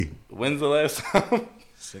When's the last time?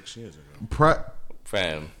 6 years ago.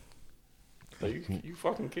 Fam. Are you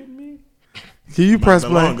fucking kidding me? Can you press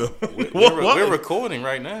play? We're recording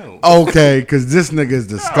right now. Okay, because this nigga is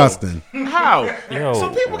disgusting. How? Yo, so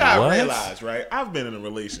people gotta what? realize, right? I've been in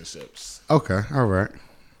relationships. Okay, all right.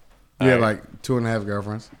 You had like 2.5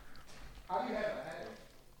 girlfriends. How you have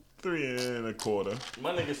a 3 1/4.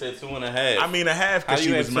 My nigga said 2.5. I mean, a half How because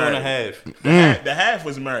you she had was 2.5? married. The half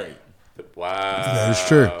was married. Wow. That is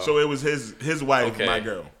true. So it was his wife, Okay. my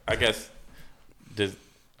girl. I guess.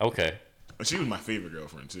 Okay. And she was my favorite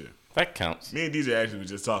girlfriend too. That counts. Me and DJ actually was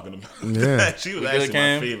just talking about. Yeah. She was We good, actually my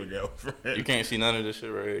Cam? favorite girlfriend. You can't see none of this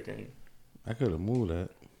shit right here, can you? I could have moved that.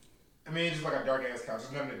 I mean, it's just like a dark ass couch.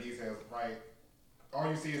 There's none of the details, right? All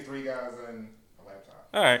you see is 3 guys and a laptop.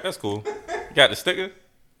 All right, that's cool. You got the sticker?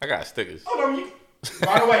 I got stickers. Oh no, you.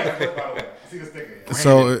 By the way, I see the sticker. Yeah.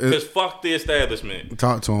 So Because fuck the establishment.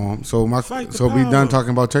 talk to him. So the we done power.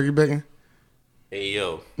 talking about turkey bacon. Hey,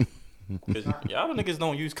 yo. 'Cause y'all niggas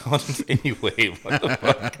don't use condoms anyway. What the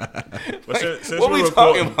fuck? But since What we're we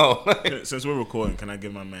talking recording- about? Since we're recording, can I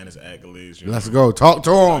give my man his accolades? You know? Let's go. Talk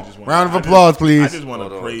to I him. just want- Round of I just- applause, I please. just want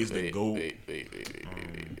Hold to on. praise the Wait, GOAT. wait.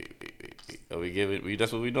 Are we giving?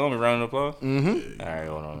 That's what we doing? We round of applause? Mm-hmm. All right,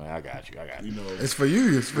 hold on, man. I got you. You know, It's for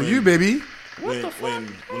you. It's for you, baby. when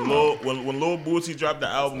Lil Boosie dropped the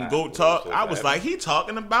album not Goat what Talk, was I was supposed like, he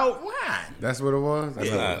talking about wine. That's what it was.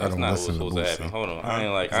 That's not what was supposed to happen. Hold on. I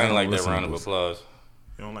ain't like that listen round to of Boosie. applause.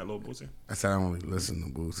 You don't like Lil Boosie? I said I don't really listen to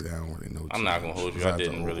Boosie. I don't really know. I'm not gonna hold you. I besides the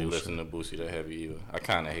didn't old really shit. listen to Boosie that heavy either. I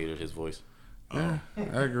kind of hated his voice. Yeah, I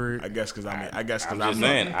agree. I guess because I'm just I'm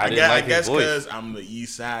saying, I didn't guess, like I guess his voice. because I'm the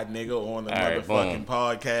East Side nigga on the All right, motherfucking boom.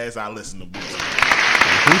 podcast. I listen to Boosie.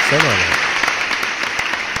 Who said all that?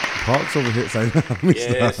 Parks over here. Say,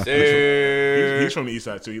 Yes, sir. He's from the East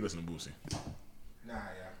Side too. He listen to Boosie. Nah, yeah.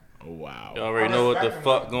 Oh wow. You already know what the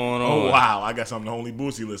fuck going on. Oh wow. I guess I'm the only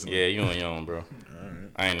Boosie listener. Yeah, you and young, bro.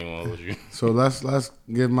 I ain't even gonna hold you. So let's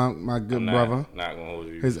give my good I'm brother not gonna hold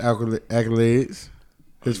you. his accolades,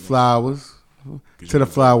 his flowers to the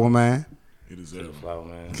flower man. He deserves it. Flower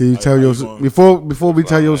man. Can you tell how your you going? before we tell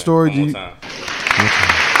Flower your man. story? One Do more you, time.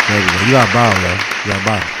 there you go. You got bow, y'all. You got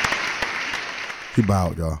bow. He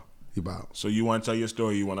bowed, y'all. He bowed. So you want to tell your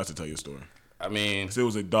story? Or you want us to tell your story? I mean, 'Cause it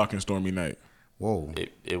was a dark and stormy night. Whoa.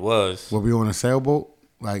 it was. Were we on a sailboat,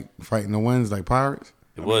 like fighting the winds, like pirates?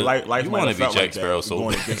 It was. Life You might want to have be felt Jack like that, Sparrow so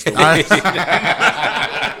going bad. against the wind.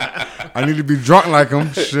 I need to be drunk like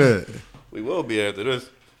him. Shit. We will be after this.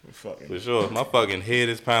 fucking For sure. My fucking head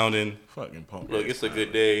is pounding. punk. Look, it's a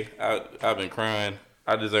good day. I've been crying.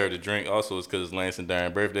 I deserve a drink. Also, it's because it's Lance and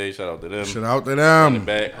Darren birthday. Shout out to them. Shout out to Run it them.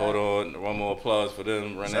 back. Hold on. One more applause for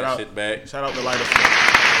them. Run that shit back. Shout out to Lighter.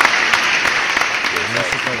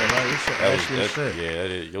 Shit. Yeah, that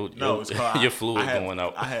is. No, it's called, Your fluid I have, going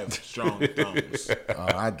out. I have strong thumbs. Oh,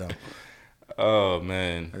 I don't. Oh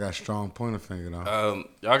man. I got strong pointer finger though.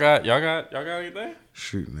 Y'all got anything?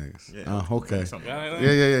 Shoot niggas. Yeah. Okay. Something. Y'all got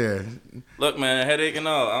anything? Yeah. Look, man, headache and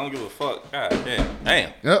all. I don't give a fuck. God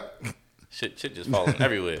damn. Yep. Shit just falling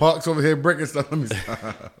everywhere. Parks over here breaking stuff. Let me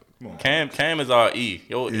stop. Cam is our E.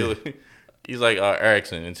 Yo, he's like our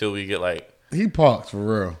Erickson until we get like. He Parks for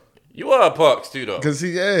real. You are Parks too, though. Cause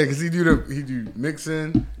he do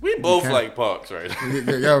mixing. We both Cam- like Parks, right?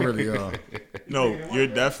 Y'all really are. No, you're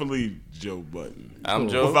definitely Joe Button. I'm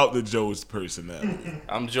Joe. Without the Joe's personality.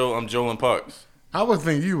 I'm Joe and Parks. I would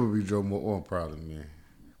think you would be Joe more proud of me.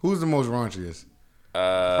 Who's the most raunchiest?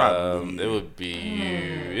 Probably It would be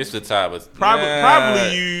you. It's the tie, but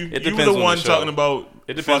Probably you. It You depends were the on one show. talking about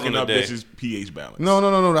It depends fucking on up the day. bitches' pH balance.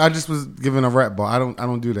 No. I just was giving a rap ball. I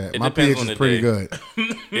don't do that. It My depends pH on is the pretty day.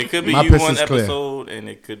 good. It could be My you piss one is clear. episode, and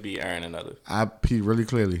it could be Aaron another. I pee really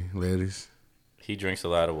clearly, ladies. He drinks a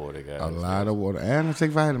lot of water, guys. A lot of water, and I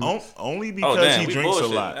take vitamins. Only because Oh damn, he we drinks a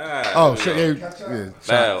bullshit. lot. Oh shit! Yeah.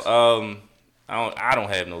 Shots. Wow. I don't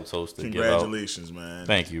have no toast to give out. Congratulations, man.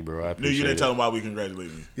 Thank you, bro. I No, appreciate you didn't it. tell him why we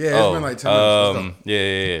congratulated you. Yeah, it's been like 10 minutes.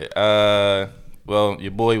 Let's go. Yeah. Well,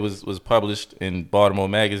 your boy was published in Baltimore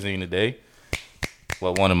Magazine today.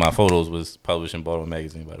 Well, one of my photos was published in Baltimore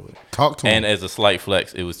Magazine, by the way. Talk to And him. as a slight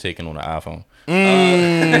flex, it was taken on an iPhone.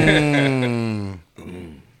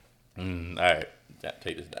 All right. Yeah,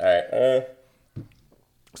 take this. All right.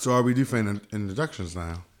 So are we due for introductions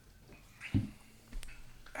now?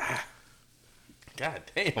 God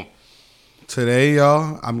damn. Today,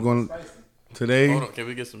 y'all, I'm going to... Today, Hold on. Can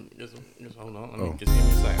we get some hold on. Let me just give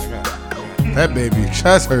me a second. I got it. that baby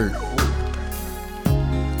chest hurt.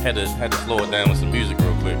 Had to slow it down with some music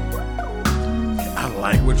real quick. I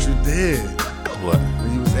like what you did. What?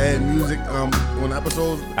 When you was adding music on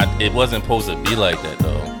episodes, It wasn't supposed to be like that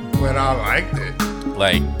though. but I liked it.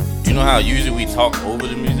 Like You know how usually we talk over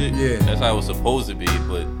the music? Yeah. That's how it was supposed to be,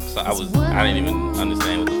 but so I didn't even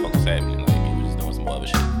understand what the fuck was happening. Like, he was just doing some other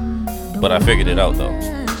shit. But I figured it out, though.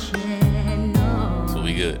 So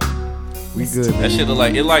we good. We good. That shit look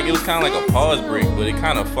like it was kind of like a pause break, but it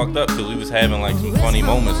kind of fucked up because we was having like some funny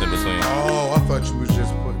moments in between. Oh, I thought you was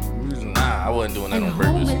just putting music. Nah, I wasn't doing that on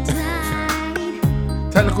purpose.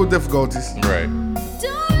 Technical difficulties. Right.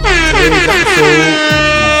 Today's episode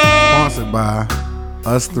sponsored by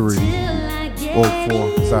us three. Oh, four.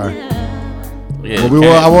 Sorry. Yeah.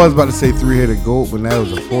 Well, I was about to say three-headed goat, but now it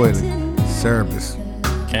was a four-headed Cerberus.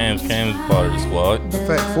 Cam's part of the squad. In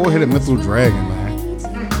fact, four-headed Mythal Dragon, man.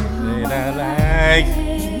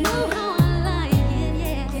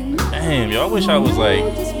 Damn, y'all wish I was like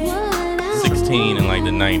 16 in like the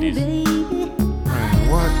 90s. Man,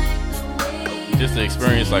 what? Just to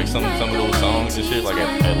experience like some of those songs and shit, like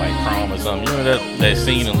at like prom or something. You know that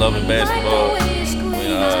scene in Love and Basketball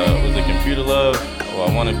when was it Computer Love or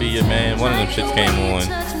I Wanna Be Your Man? One of them shits came on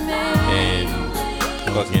and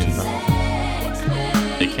fucking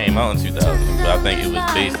it came out in 2000, but I think it was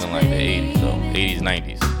based in like the 80s though, 80s,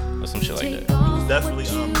 90s or some shit like that. It was definitely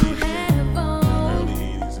based in the early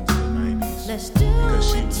 80s into the 90s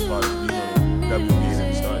because she was part of WB's in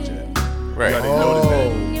the Star Jet. Right. You already noticed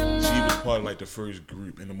that she was part of like the first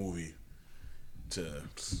group in the movie to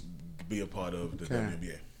be a part of the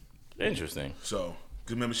WNBA. Interesting. So,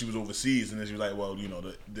 because remember she was overseas and then she was like, well, you know,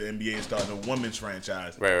 the NBA is starting a women's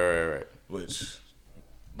franchise. Right. Which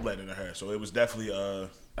led into her. So it was definitely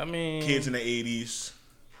I mean, kids in the 80s,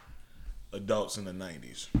 adults in the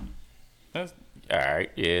 90s. That's all right.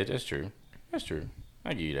 Yeah, that's true. I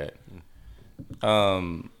give you that.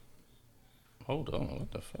 Hold on.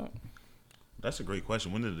 What the fuck? That's a great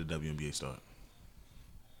question. When did the WNBA start?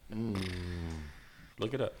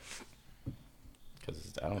 Look it up.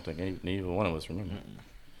 Because I don't think neither one of us remember.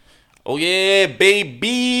 Oh yeah,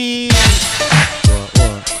 baby.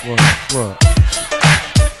 What?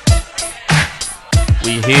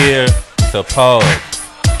 We here to pause.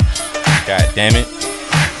 God damn it.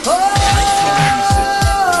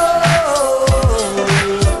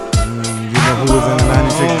 You know who was in the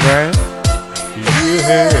 96 draft?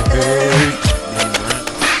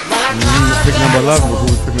 Pick number 11, but who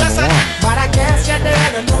was pick number 1?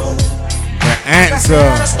 The answer.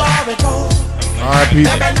 R.I.P.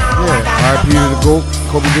 R.I.P. to the GOAT,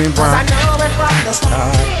 Kobe Dean Bryant.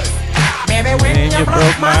 And you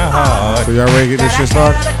broke my heart. So y'all ready to get this shit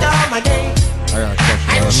started? I got a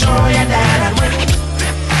question.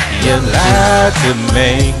 You lied to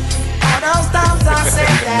me.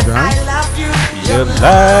 You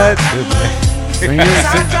lied to me.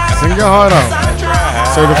 Sing your heart out.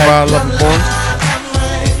 Certified Lover Boy.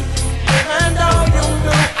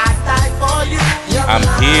 I'm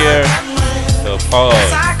here to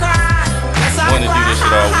pause. Want to do this shit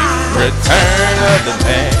all week. Return of the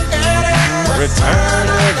man. Return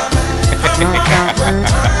of the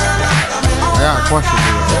I got a question for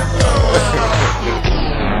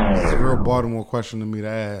you. It's a real Baltimore question to me to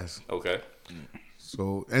ask. Okay.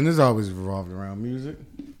 So, and it's always revolved around music.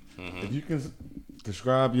 If you can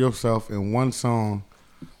describe yourself in one song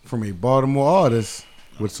from a Baltimore artist,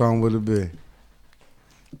 what song would it be?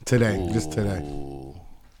 Today, just today.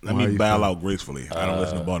 Let me bow out gracefully. I don't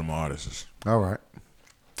listen to Baltimore artists. All right.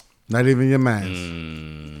 Not even your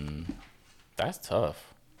man's. That's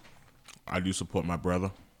tough. I do support my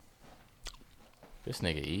brother. This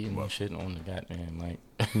nigga eating shit on the goddamn mic.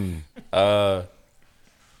 I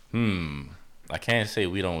can't say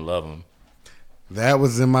we don't love him. That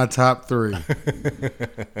was in my top 3. I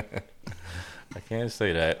can't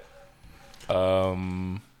say that.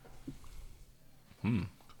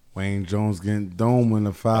 Wayne Jones getting dome in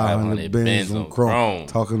the 500 Benz on chrome.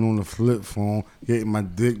 Talking on the flip phone. Getting my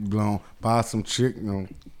dick blown. Buy some chick. No.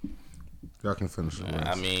 Y'all can finish it.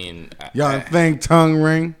 I mean, y'all think tongue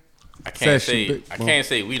ring? I can't say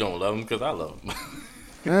we don't love him because I love him.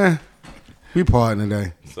 We partying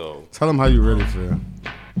today. So tell them how you really feel.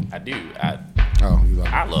 I do. You love him.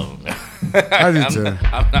 I love him. I do too.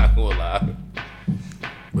 I'm not gonna lie.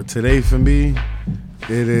 But today for me,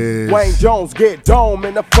 it is Wayne Jones get dome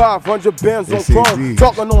in the 500 Benz on chrome.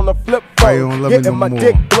 Talking on the flip phone, getting my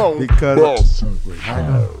dick blown. Because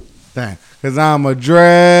I'm a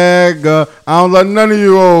dragger. I don't love none of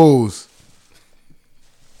you hoes.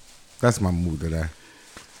 That's my mood today.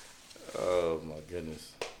 Oh my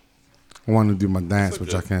goodness. I want to do my dance,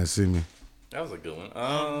 which I can't see me. That was a good one.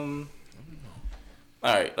 All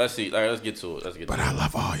right, let's see. All right, let's get to it. But I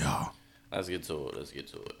love all y'all. Let's get to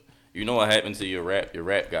it. You know what happened to your rap? Your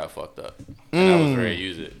rap got fucked up. And I was ready to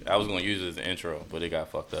use it. I was going to use it as an intro, but it got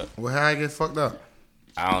fucked up. Well, how I get fucked up?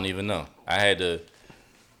 I don't even know. I had to.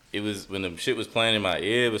 It was when the shit was playing in my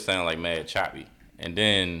ear. It was sounding like mad choppy. And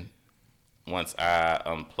then once I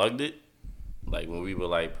unplugged it, like when we were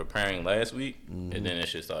like preparing last week, and then that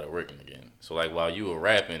shit started working again. So like while you were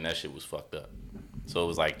rapping, that shit was fucked up. So it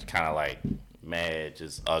was like kind of like mad,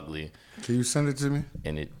 just ugly. Can you send it to me?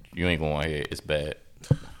 And you ain't gonna want to hear it. It's bad.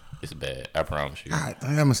 It's bad. I promise you. God,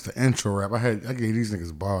 I missed the intro rap. I gave these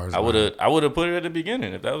niggas bars. I would have put it at the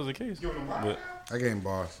beginning if that was the case. But I gave him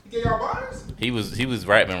bars. You get y'all bars? he was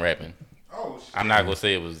rapping. Oh shit. I'm not gonna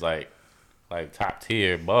say it was like top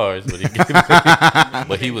tier bars, but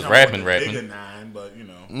he was rapping. Bigger 9, but you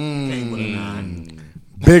know, came with a 9.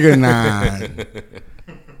 Bigger 9.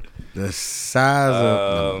 The size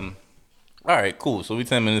of. All right, cool. So we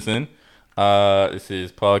 10 minutes in. This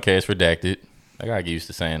is Podcast Redacted. I gotta get used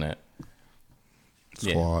to saying that.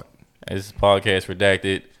 Squad. Yeah. This is Podcast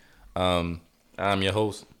Redacted. I'm your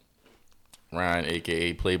host, Ryan,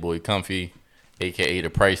 aka Playboy Comfy, aka the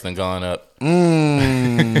price done gone up.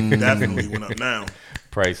 Definitely went up now.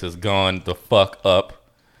 Price has gone the fuck up.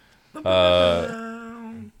 That's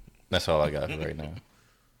all I got for right now.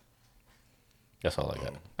 That's all I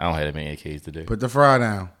got. I don't have that many AKs today. Put the fry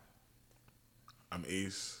down. I'm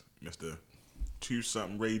Ace, Mr. Choose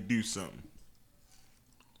something, Ray, do something.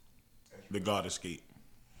 The God of skate.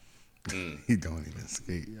 He don't even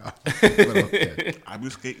skate, y'all. But okay. I be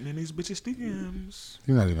skating in these bitches' DMs.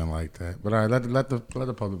 You're not even like that. But all right, let the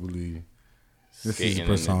public believe you. This Skating is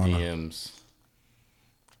persona. in the DMs.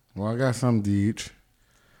 Well, I got some Deej.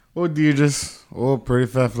 Or Deejas. Or Pretty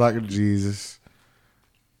Fat Flock of Jesus.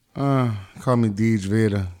 Call me Deej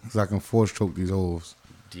Vader. Because I can force choke these hoes.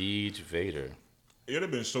 Deej Vader. It'd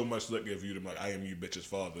have been so much slicker if you'd have been like, I am you bitches'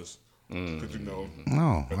 fathers. Because, you know.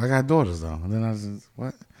 No, I got daughters, though. And then I was just,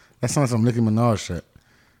 what? That sounds like some Nicki Minaj shit.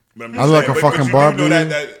 But I'm I look like a fucking you Barbie. know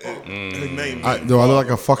that his name. I look like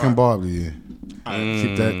a fucking Barbie, yeah.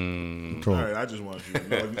 Keep that All talk. right, I just want you to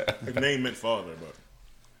know. His name meant father, but.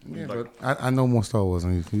 Yeah, like, but I know more Star Wars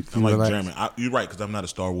than you. Can I'm you like relax? German. You're right, because I'm not a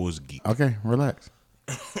Star Wars geek. Okay, relax.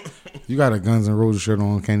 You got a Guns N' Roses shirt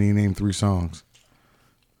on. Can't even name 3 songs.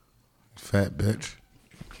 Fat bitch.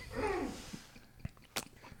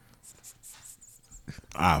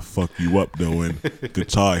 I'll fuck you up, though, in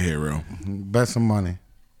Guitar Hero. Bet some money.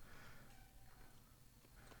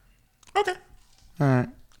 Okay. All right.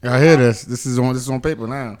 Y'all hear this? This is on paper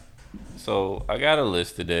now. So I got a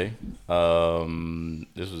list today.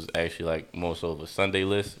 This was actually like more so of a Sunday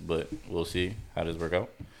list, but we'll see how this work out.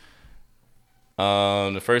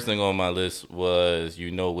 The first thing on my list was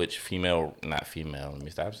which female, not female. Let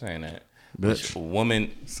me stop saying that. Bitch. Which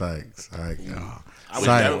woman? Psych.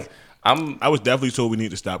 I was definitely told we need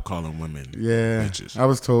to stop calling women bitches. I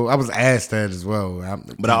was told. I was asked that as well.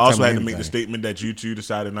 But I also had to make the statement that you two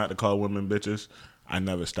decided not to call women bitches. I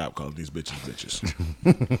never stopped calling these bitches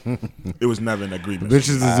bitches. It was never an agreement.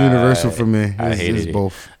 Bitches is universal for me. I hate it's it.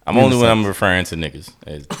 both. I'm only when I'm referring to niggas.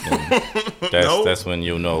 That's when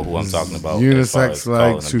you'll know who I'm talking about. Unisex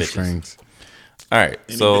like shoestrings. All right,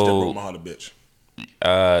 Any bitch that broke so my heart a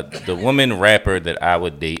bitch. the woman rapper that I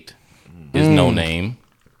would date is No Name.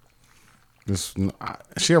 Is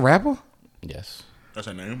she a rapper? Yes. That's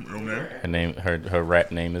her name? Real name? Her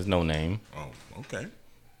rap name is No Name. Oh, okay.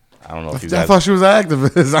 I don't know if you I guys. thought she was an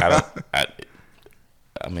activist.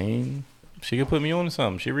 I mean, she could put me on to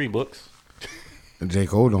something. She read books. J.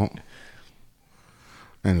 Cole don't.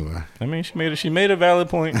 Anyway. I mean, she made a valid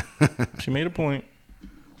point. She made a point.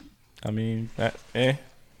 I mean,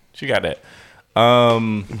 she got that.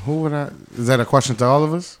 Who would I? Is that a question to all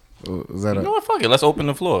of us? Or is that You know what? Fuck it. Let's open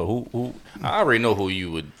the floor. Who? I already know who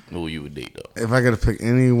you would date though. If I got to pick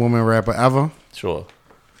any woman rapper ever, Sure.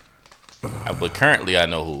 But currently, I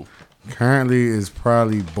know who. currently is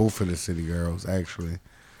probably both of the City Girls. Actually,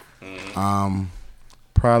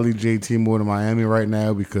 probably JT more than Miami right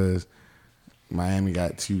now because Miami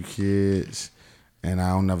got 2 kids and I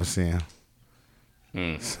don't never see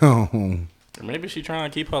him. So Maybe she trying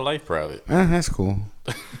to keep her life private. that's cool.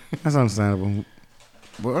 That's understandable.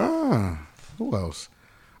 But who else?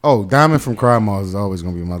 Oh, Diamond from Crime Mars is always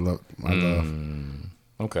gonna be my love.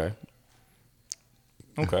 Okay.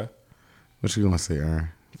 What you gonna say, Aaron?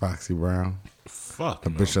 Foxy Brown? Fuck A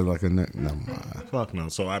no. bitch that like a never mind. Fuck no.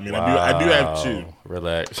 So, I mean, I do have 2.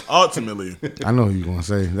 Relax. Ultimately, I know who you gonna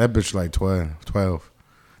say. That bitch like 12.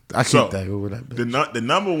 I keep So, that over that bitch. the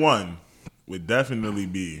number one would definitely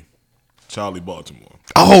be Charlie Baltimore.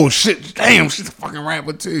 Oh shit! Damn, she's a fucking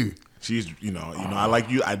rapper too. She's, I like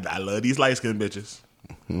you. I love these light skinned bitches.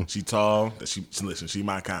 She tall. Listen, she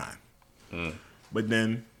my kind. But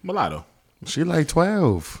then Mulatto. She like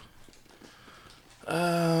 12.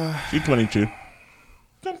 She 22.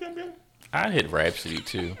 I hit Rhapsody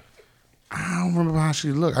too. I don't remember how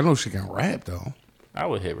she looked. I know she can rap though. I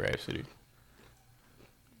would hit Rhapsody.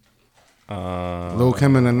 Lil'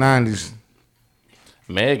 Kim in the 90s.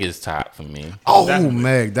 Meg is top for me. Oh, Definitely.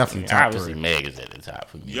 Meg, definitely top Obviously, 3. Meg is at the top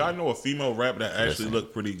for me. Y'all know a female rap that actually Listen.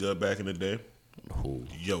 looked pretty good back in the day? Who?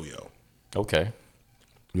 Yo-Yo. Okay.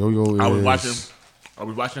 Yo-Yo is I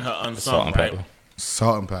was watching her unsung, Salt and right? pepper.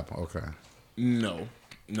 Salt and Pepper. Okay. No,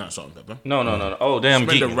 not Salt and Pepper. No. Oh, damn.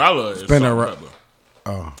 Geeking. Spinderella is Spinderella. Salt and Pepper.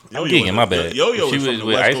 Oh, Yo-Yo Geeking, was my the- bad. Yo-Yo She was from was the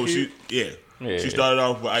with West Ice Coast. Cube? Yeah. Yeah. She started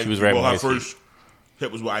off with Ice She was Cube. rapping Well, her with Ice Cube. first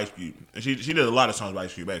hit was with Ice Cube. And she did a lot of songs with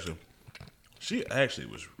Ice Cube, actually. She actually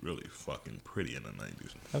was really fucking pretty in the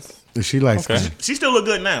 90s. That's, is she like? Okay. She still look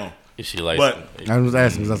good now. is she like? But- I was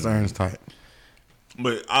asking because that's Ernest type.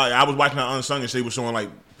 But I was watching her unsung and she was showing like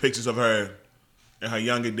pictures of her in her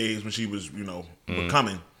younger days when she was,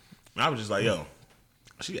 becoming. And I was just like, yo,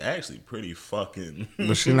 she actually pretty fucking.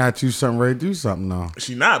 But she not too something ready to do something though.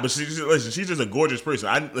 She not, but she's just a gorgeous person.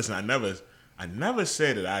 I never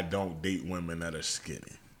said that I don't date women that are skinny.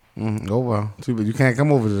 Oh well, too bad you can't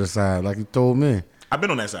come over to the side like you told me. I've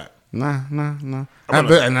been on that side. Nah. I'm on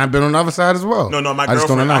I've been on the other side as well. No, my I just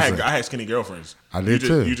don't girlfriend. announce it. I had skinny girlfriends. I did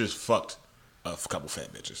too. You just fucked a couple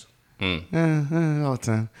fat bitches. All the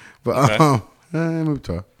time. But move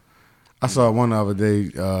to her. I saw one the other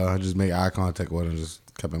day. I just made eye contact with her and just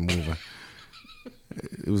kept it moving.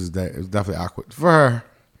 It was definitely awkward for her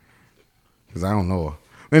because I don't know her.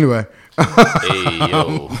 Anyway, Hey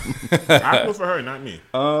yo. I put for her, not me.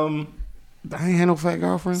 I ain't had no fat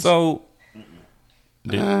girlfriends. So,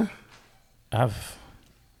 I've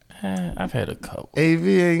had a couple. AV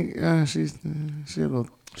ain't. She a little.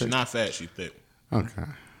 She's not fat. She's thick. Okay.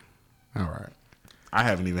 All right. I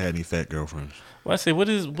haven't even had any fat girlfriends. Well, I say, what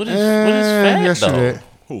is fat yes, you though? did.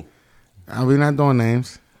 Who? We not doing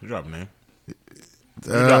names. You drop a name. You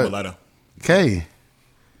drop a letter. Kay.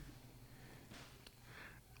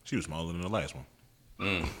 She was smaller than the last one.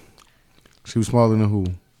 She was smaller than who?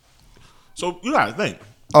 So you gotta think.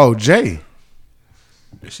 Oh, Jay.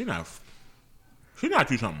 She not 2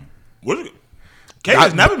 something. What is it? Kay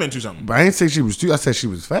has never been 2 something. But I didn't say she was too. I said she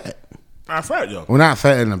was fat. Not fat, yo. Well, not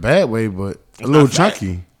fat in a bad way, but a little Not fat.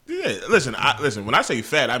 chunky. Yeah, listen. When I say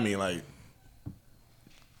fat, I mean like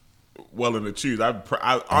well in the cheese. I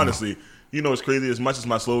honestly, it's crazy. As much as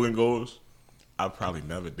my slogan goes, I've probably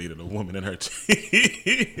never dated a woman in her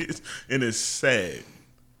teens, and it's sad.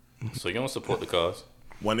 So you don't support the cause?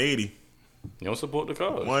 180. You don't support the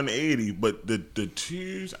cause? 180, but the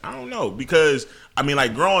twos, I don't know, because I mean,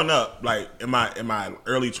 like growing up, like in my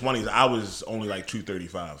early 20s, I was only like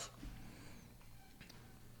 235.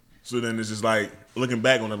 So then it's just like looking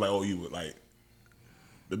back on it, like, oh, you were like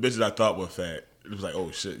the bitches I thought were fat. It was like, oh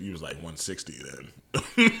shit, you was like 160 then.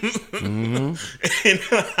 And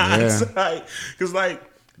hindsight, because like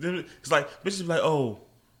it's like bitches be like, oh,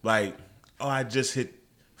 I just hit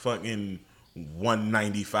fucking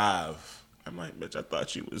 195. I'm like, bitch, I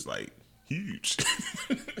thought you was like huge.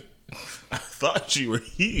 I thought you were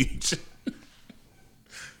huge.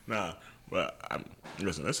 Nah, but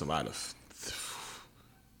listen, there's a lot of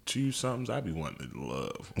 2 somethings I be wanting to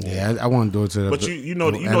love. Yeah, I want to do it to the. But you know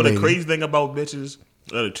the crazy thing about bitches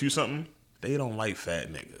that are 2 something, they don't like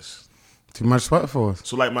fat niggas. Too much sweat for us.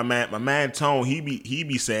 So like my man Tone, he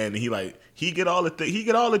be saying he get all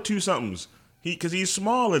the 2 somethings. Cause he's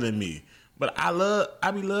smaller than me. But I love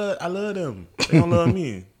them. They don't love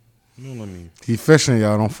me. They don't love me. He fishing,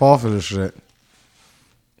 y'all. Don't fall for this shit.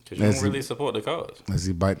 Because you don't really support the cause. As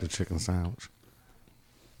he bite the chicken sandwich.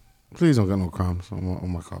 Please don't get no crumbs on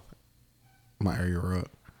my carpet. My area rug.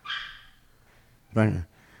 Thank you.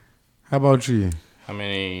 How about you? How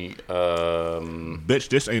many? Bitch,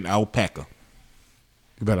 this ain't alpaca.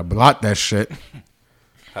 You better block that shit.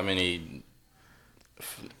 How many?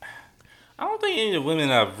 I don't think any of the women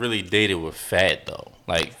I've really dated were fat though.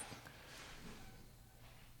 Like,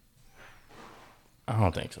 I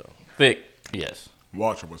don't think so. Thick, yes.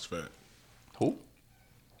 Walter was fat. Who?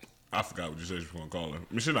 I forgot what you said you were gonna call her. I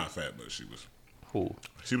mean, she's not fat, but she was Who?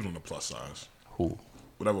 on the plus size. Who?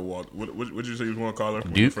 Whatever Walter. What did you say you was gonna call her?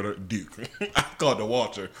 Duke. For the Duke. I called her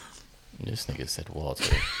Walter. This nigga said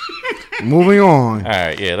Walter. Moving on. All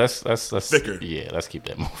right, yeah, let's Thicker. Yeah, let's keep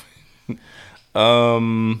that moving.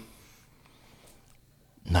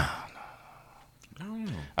 Nah.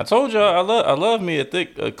 I told y'all I love me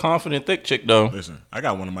a confident, thick chick though. Listen, I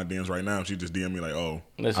got one of my DMs right now. She just DM me like, oh,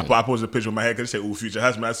 Listen. I posted a picture of my head because it said, ooh, future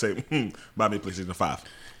husband. I say, buy me a PlayStation 5.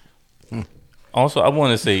 Also, I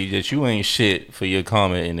want to say that you ain't shit for your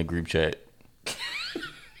comment in the group chat.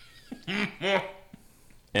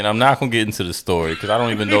 And I'm not gonna get into the story because I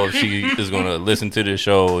don't even know if she is gonna listen to the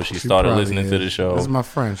show or she started listening to the show. This is my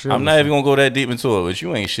friend. I'm not even gonna go that deep into it, but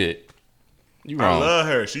you ain't shit. You I wrong. love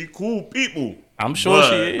her. She cool people. I'm sure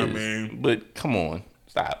she is. I mean, but come on,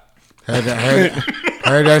 stop. Heard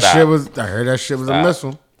that shit was a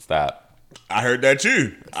missile. Stop. I heard that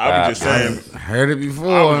too. I was just saying. I heard it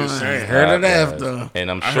before. I was just saying. Heard it after.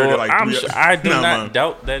 And I'm I sure. heard it like I do Nah, not man.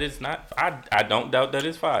 doubt that it's not. I don't doubt that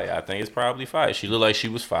it's fire. I think it's probably fire. She looked like she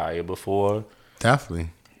was fire before Definitely.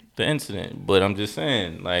 the incident. But I'm just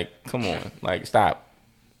saying, like, come on, like, stop.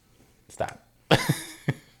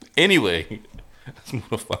 Anyway, let's move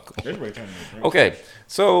the fuck on. Everybody trying to drink. Okay,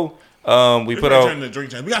 so we put Everybody out. trying to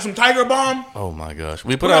drink. We got some Tiger Bomb. Oh my gosh,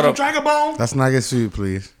 we We put got out some a Tiger Bomb. Let's not get sued,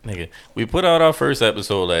 please. nigga. We put out our first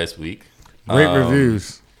episode last week. Great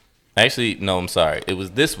reviews. Actually, no, I'm sorry. It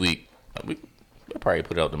was this week. We'll probably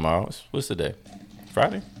put it out tomorrow. What's the day?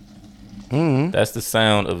 Friday? Mm-hmm. That's the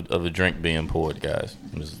sound of a drink being poured, guys.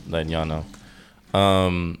 I'm just letting y'all know.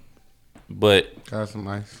 But Got some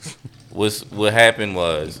ice. what happened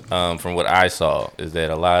was, from what I saw, is that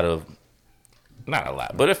not a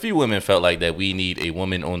lot, but a few women felt like that we need a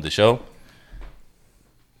woman on the show.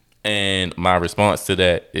 And my response to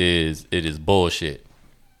that is, it is bullshit.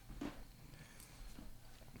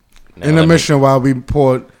 Now, Intermission while we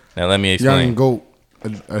poured Now let me explain. Young Goat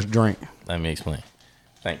a drink. Let me explain.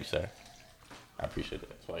 Thank you, sir. I appreciate that.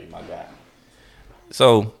 That's why you're my guy.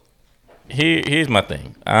 So here's my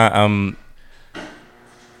thing. I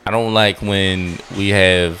don't like when we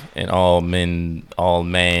have an all man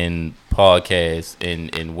podcast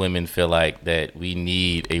and women feel like that we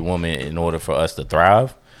need a woman in order for us to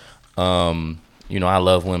thrive. I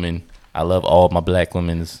love women. I love all my black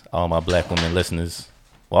women listeners.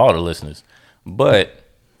 Well, all the listeners. But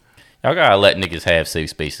y'all gotta let niggas have safe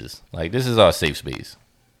spaces. Like, this is our safe space.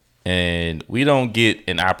 And we don't get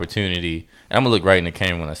an opportunity. And I'm gonna look right in the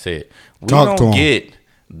camera when I say it. We don't get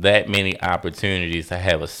that many opportunities to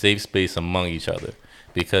have a safe space among each other.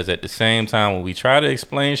 Because at the same time, when we try to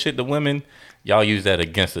explain shit to women, y'all use that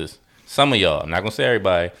against us. Some of y'all, I'm not gonna say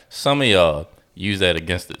everybody, some of y'all use that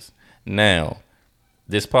against us. Now,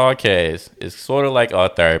 this podcast is sort of like our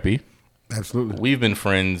therapy. Absolutely. I've been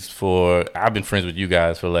friends with you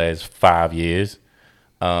guys for the last 5 years.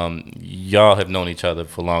 Y'all have known each other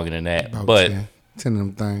for longer than that. About But 10 of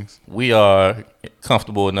them things. we are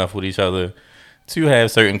comfortable enough with each other to have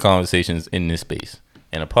certain conversations in this space.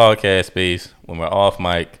 In a podcast space, when we're off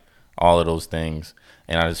mic, all of those things.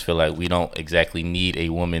 And I just feel like we don't exactly need a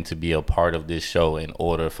woman to be a part of this show in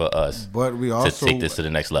order for us But we also to take this to the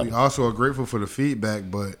next We level. also are grateful for the feedback,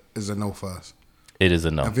 but it's a no for us. It is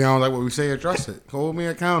a no. If you don't like what we say, address it. Hold me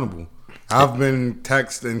accountable. I've been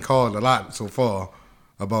texted and called a lot so far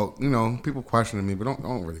about, people questioning me, but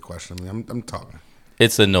don't really question me. I'm talking.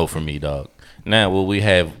 It's a no for me, dog. Now, will we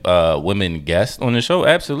have women guests on the show?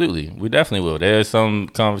 Absolutely. We definitely will. There's some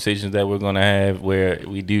conversations that we're going to have where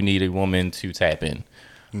we do need a woman to tap in.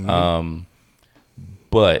 Mm-hmm.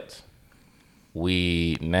 But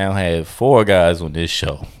we now have 4 guys on this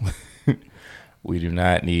show. We do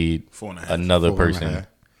not need 4.5. another 4.5. person.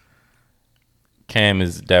 Cam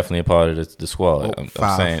is definitely a part of the squad. I'm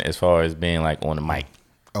 5. saying as far as being like on the mic.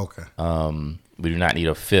 Okay. We do not need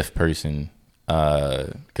a 5th person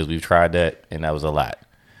because we've tried that and that was a lot.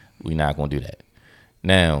 We're not going to do that.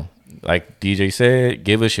 Now, like DJ said,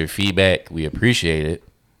 give us your feedback. We appreciate it.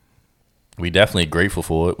 We definitely grateful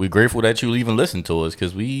for it. We're grateful that you even listen to us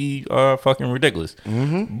because we are fucking ridiculous.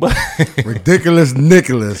 Mm-hmm. But Ridiculous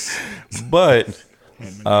Nicholas. But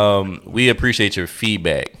we appreciate your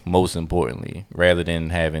feedback, most importantly, rather than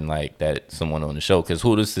having like that someone on the show. Because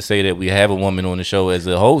who is to say that we have a woman on the show as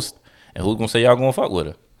a host, and who's gonna say y'all gonna fuck with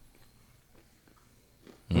her?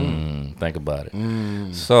 Think about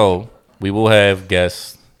it. So we will have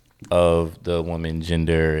guests of the woman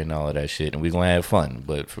gender and all of that shit, and we're gonna have fun.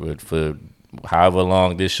 But for however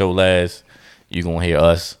long this show lasts, you're gonna hear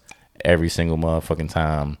us every single motherfucking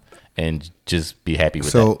time, and just be happy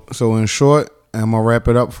with that. So in short, I'm gonna wrap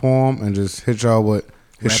it up for him and just hit y'all what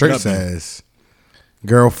his Wrap it shirt up, man. says.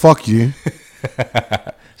 Girl, fuck you.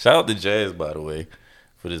 Shout out to Jazz, by the way,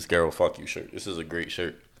 for this girl fuck you shirt. This is a great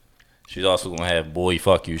shirt. She's also gonna have boy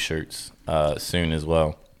fuck you shirts soon as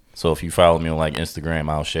well. So if you follow me on like Instagram,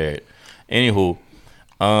 I'll share it. Anywho,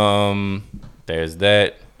 there's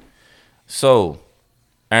that. So,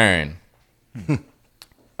 Aaron, not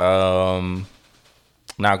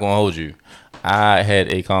gonna hold you. I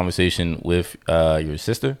had a conversation with your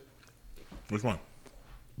sister, Which one?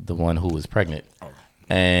 the one who was pregnant,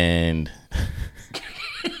 and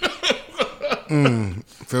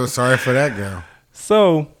Feel sorry for that girl.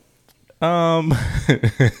 so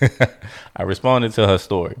I responded to her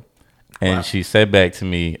story, and she said back to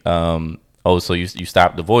me, "Oh, so you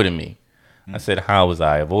stopped avoiding me?" I said, "How was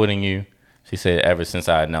I avoiding you?" She said, "Ever since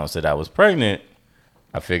I announced that I was pregnant,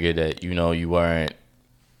 I figured that you weren't."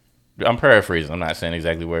 I'm paraphrasing. I'm not saying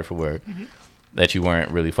exactly word for word. That you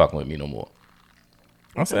weren't really fucking with me no more.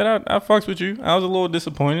 I said, I fucks with you. I was a little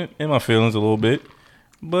disappointed in my feelings a little bit,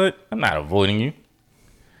 but I'm not avoiding you.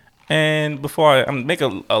 And before I make a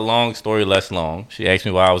long story less long, she asked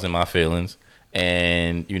me why I was in my feelings.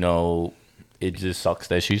 And, it just sucks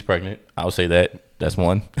that she's pregnant. I'll say that. That's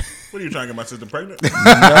one. What are you trying to get my sister pregnant?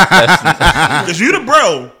 Because you the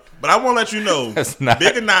bro. But I won't let you know.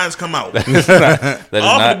 Bigger nines come out. I'm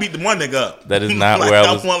gonna beat the one nigga up. That is not where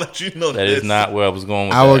I was. I won't let you know that is not where I was going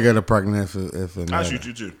with I that. will get her pregnant if I'll shoot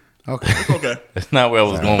you too. Okay. It's okay. That's not where I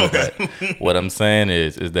was going with that. What I'm saying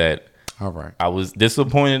is that all right. I was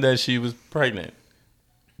disappointed that she was pregnant,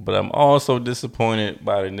 but I'm also disappointed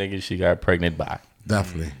by the nigga she got pregnant by.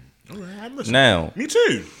 Definitely. All right, now, me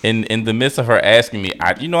too. In the midst of her asking me,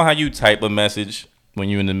 you know how you type a message when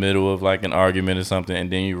you're in the middle of like an argument or something, and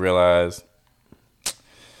then you realize,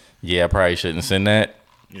 yeah, I probably shouldn't send that.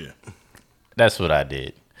 Yeah, that's what I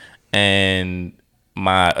did, and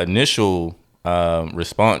my initial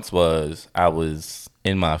response was I was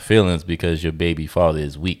in my feelings because your baby father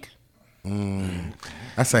is weak.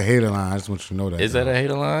 That's a hater line. I just want you to know that. Is that a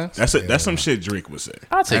hater line? That's some shit Drake would say.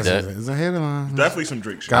 I'll take that. It's a hater line. Definitely some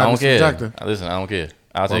Drake shit. I don't care. Subjective. Listen, I don't care.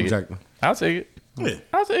 I'll take it. I'll take it. Yeah.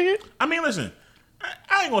 I'll take it. I mean, listen,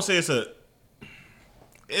 I ain't gonna say it's a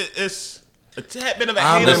tad bit of a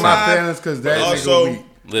I'm hater in my line. feelings because that Also, nigga weak.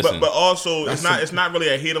 Listen, but also it's not really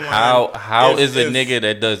a hater line. How is a nigga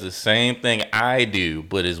that does the same thing I do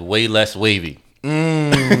but is way less wavy?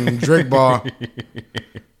 Drake bar.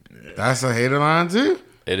 That's a hater line too.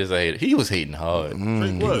 It is a hater. He was hating hard.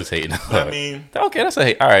 He was hating hard. I mean, okay, that's a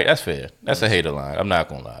hate. All right, that's fair. That's a hater line. I'm not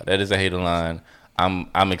gonna lie. That is a hater line. I'm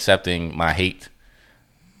accepting my hate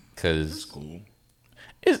because cool.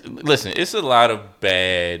 Listen, it's a lot of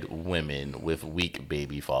bad women with weak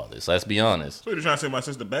baby fathers. Let's be honest. So you're trying to say my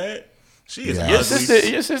sister bad? She is ugly. Your sister.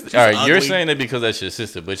 She's all right, ugly. You're saying it because that's your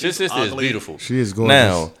sister, but your sister is beautiful. She is gorgeous.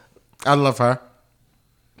 Now, I love her.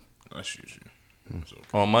 I shoot you.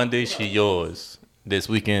 On Monday, she yours. This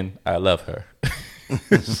weekend, I love her.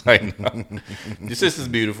 It's like, no. Your sister's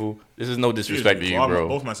beautiful. This is no disrespect to you, bro.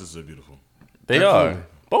 Both my sisters are beautiful. They are.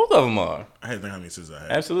 Both of them are. I had to think how many sisters I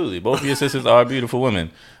have. Absolutely. Both of your sisters are beautiful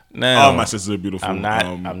women. Now, all my sisters are beautiful. I'm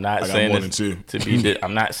not saying this to be.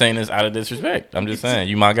 I'm not saying this out of disrespect. I'm just saying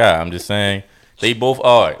you my guy. I'm just saying they both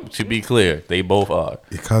are. To be clear, they both are.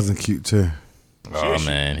 Your cousin cute too. Oh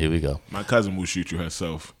man, here we go. My cousin will shoot you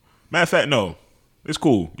herself. Matter of fact, no, it's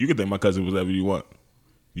cool. You can think my cousin was whatever you want.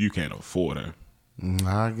 You can't afford her.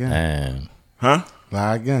 Lie again. Man. Huh?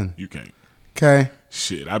 Lie again. You can't. Okay.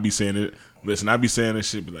 Shit, I be saying it. Listen, I be saying this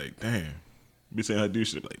shit, be like, damn. Be saying her do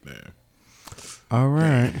shit, like, damn. All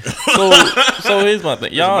right. So here's my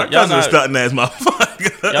thing. Y'all not starting as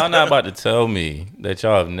motherfucker. Y'all not about to tell me that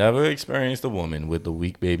y'all have never experienced a woman with a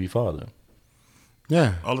weak baby father.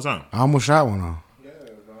 Yeah. All the time. I almost shot one on.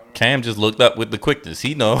 Cam just looked up with the quickness.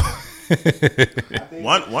 He know.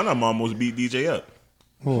 One of them almost beat DJ up.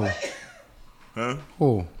 Who? Huh?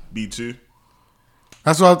 Who? B2.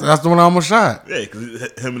 That's the one I almost shot. Yeah,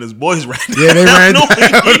 because him and his boys ran down. Yeah, they ran down.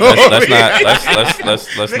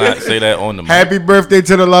 Let's not say that on the mic. Happy birthday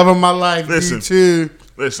to the love of my life, Listen. B2.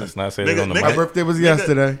 Listen. Let's not say that on the mic. My birthday was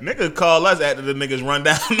yesterday. Nigga call us after the niggas run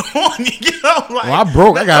down on you. Like, well, I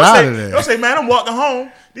broke. I got out of there. They'll say, man, I'm walking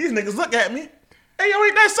home. These niggas look at me. Hey, yo,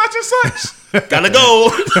 ain't that such and such? Gotta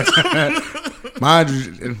go. Mind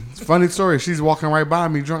you, funny story. She's walking right by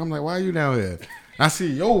me drunk. I'm like, why are you down here? I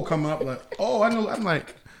see yo coming up like, oh, I know. I'm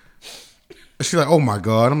like, she's like, oh my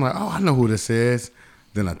God. I'm like, oh, I know who this is.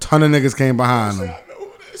 Then a ton of niggas came behind them. I know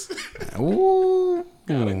who this is. Ooh.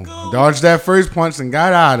 Dodged that first punch and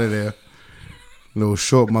got out of there. Little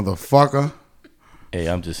short motherfucker. Hey,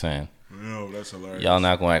 I'm just saying. No, that's hilarious. Y'all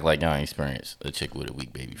not gonna act like y'all ain't experienced a chick with a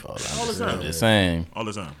weak baby father. I'm just saying. All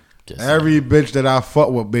the time. Every bitch that I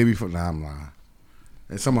fuck with baby father. Nah, I'm lying.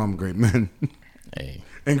 And some of them great men. Hey.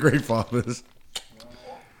 And great fathers.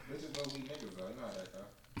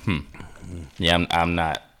 Yeah, I'm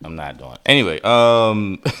not doing it. Anyway,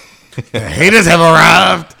 The haters have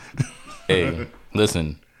arrived. Hey,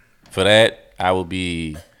 listen. For that, I will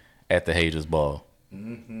be at the haters ball.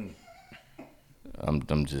 Mm-hmm.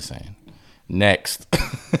 I'm just saying. Next.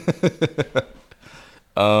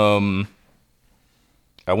 I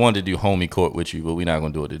wanted to do homie court with you, but we're not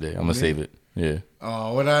gonna do it today. I'm gonna save it. Yeah.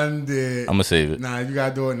 Oh, what I done did. I'm gonna save it. Nah, you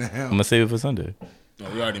gotta do it now. I'm gonna save it for Sunday.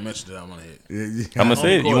 Oh, we already mentioned it. I'm gonna hit. Yeah. I'm gonna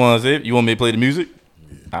say it. You want to say it? You want me to play the music?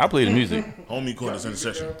 I'll play the music. Homie court is in the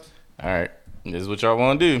session. All right. This is what y'all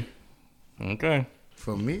want to do. Okay.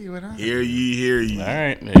 For me, what I Hear ye. All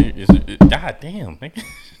right. God damn. the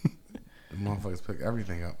motherfuckers pick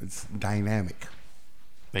everything up. It's dynamic.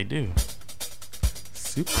 They do.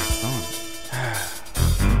 Super song.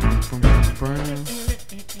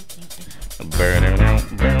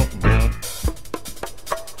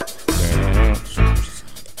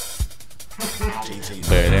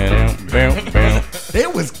 They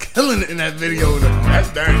was killing it in that video though. That's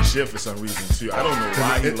Darren shit for some reason too. I don't know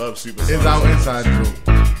why he loves Super Sonic. It's our inside joke.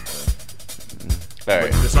 All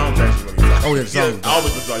right. The song's actually really fun. Oh, yeah, the song. I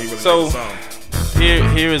always thought he really So- liked the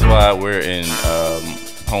song. Here is why we're in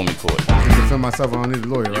homie court. I can defend myself. I don't need a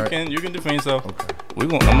lawyer, right? You can defend yourself. Okay. I'm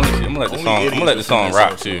gonna let the Only song. I'm gonna let the idiots song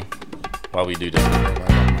defend rock too. themselves. While we do that. I got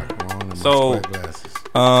my Corona and my So, square glasses.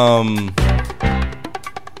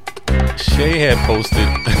 Shay had posted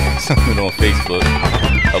something on Facebook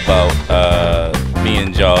about me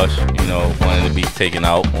and Josh, wanting to be taken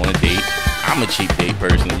out on a date. I'm a cheap date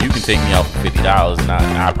person. You can take me out for $50 and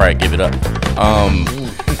I'll probably give it up.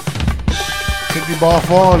 50 ball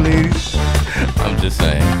fall, ladies. I'm just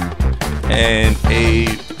saying. And a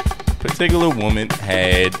particular woman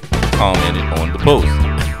had commented on the post.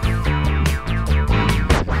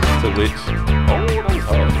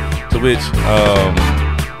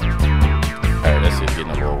 Alright, that shit getting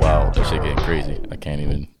a little wild. That shit getting crazy. I can't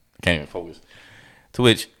even focus. To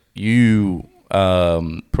which you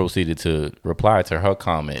proceeded to reply to her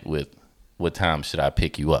comment with, "What time should I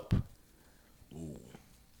pick you up?"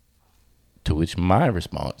 To which my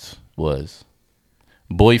response was,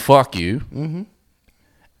 "Boy, fuck you." Mm-hmm.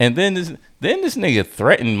 And then this nigga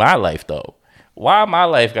threatened my life though. Why my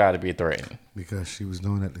life got to be threatened? Because she was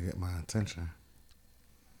doing that to get my attention.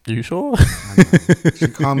 You sure? I know. She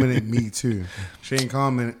commented me too. She ain't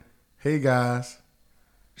commented, "Hey guys."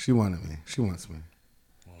 She wanted me. She wants me.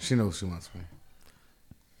 She knows she wants me.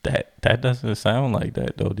 That doesn't sound like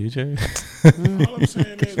that though, DJ. All I'm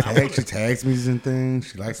saying is, She tags me and things.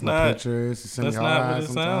 She likes my pictures. She sends That's me not hard what eyes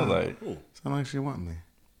it sounds sometimes. like. Sound like she want me.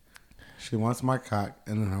 She wants my cock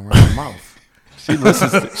and then around her mouth.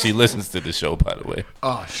 She listens to the show, by the way.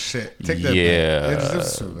 Oh shit! Take that Yeah, back.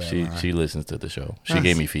 It's so bad, man. she listens to the show. She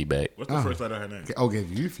gave me feedback. what's the first letter of her name? Oh,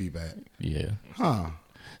 gave you feedback, Yeah. huh?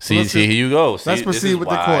 See, let's here you go. See, let's proceed with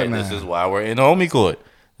the court now. This is why we're in homie court.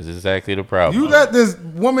 This is exactly the problem. You let this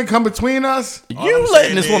woman come between us? All I'm You letting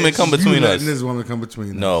saying this woman is come You between us? letting this woman come between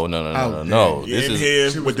us? No. How No. dare You're This in is here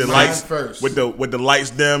She with the was lights mine first. with the lights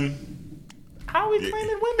dim. how we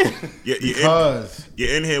claiming women? Because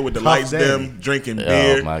You're in here with the Tough lights day. dim, drinking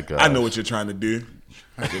beer. my gosh. I know what you're trying to do.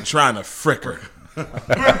 You're trying to frick her.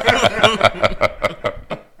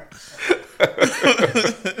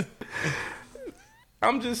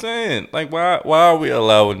 I'm just saying, like, why are we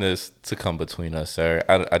allowing this to come between us, sir?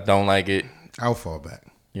 I don't like it. I'll fall back,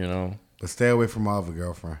 You know, but stay away from my other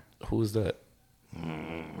girlfriend. who's that?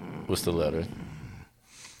 What's the letter?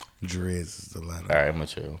 Dreads is the letter. All right, I'm gonna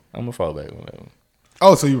chill. I'm gonna fall back on that one.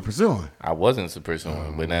 Oh, so you were pursuing? I wasn't the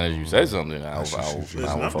person, but now that you said something, I will Listen,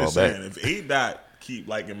 fall I'm back. just saying, if A Dot keep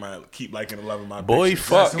liking and loving my Boy, pictures,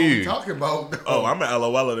 fuck That's what we you. talking about. oh, I'm an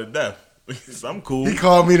LOL to death. So I'm cool. He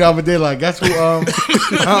called me the other day. Like, guess who?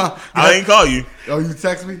 I ain't call you. Oh, you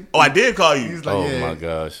text me? Oh, I did call you. He's like, Oh yeah. my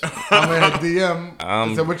gosh. I'm in her DM. I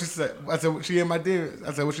I'm- said, what you said? I said, she in my DM.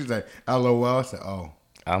 I said, what she said? LOL. I said, oh.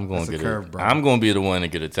 I'm gonna That's a get curve, it. bro. I'm gonna be the one to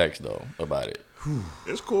get a text though about it.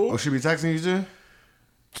 It's cool. Oh, she be texting you too?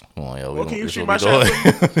 Come on, yo. Well, can you this shoot what my we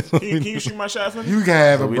shot? doing. Can you shoot my shot for me? You can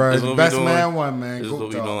have it, This bro. is what we Best doing. man, one man. This is Go what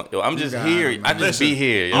we doing. talk. Yo, I'm You just got here. it, I man. just be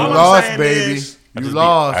here. You Yo. all I'm lost, saying baby. is- You just be-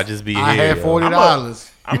 lost. I just be I here, had yo.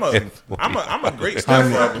 $40. I'm a great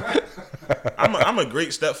stepfather. I'm a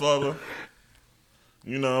great stepfather.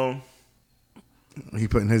 You know, He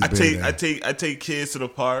putting his bid in. I take kids to the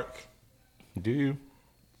park. Do you?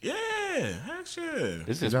 Yeah, heck yeah.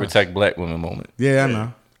 This is does. protect black women moment. Yeah, I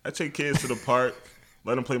know. I take kids to the park.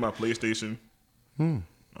 Let them play my PlayStation. Speaking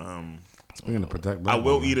of protect I black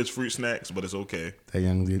will women, eat his fruit snacks, but it's okay. That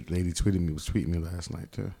young lady was tweeting me last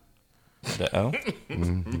night too. The L?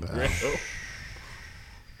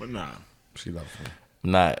 But nah. She loves me.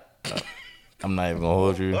 Not. I'm not even gonna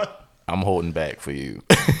hold you. I'm holding back for you.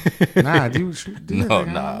 Nah, dude. No,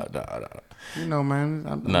 nah. You know, man.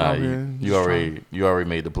 I'm Nah, out here you already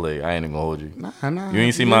made the play. I ain't even gonna hold you. Nah. You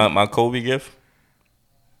ain't see my Kobe gift?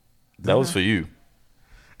 That was for you.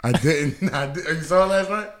 I didn't. You saw it last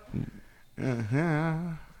night?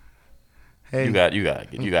 Yeah. Hey. You gotta do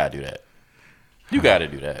that. You gotta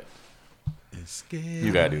do that. Yeah.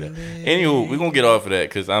 You gotta do that. Anywho, we're gonna get off of that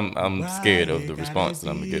because I'm scared of the response that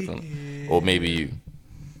I'm gonna get from, or maybe you.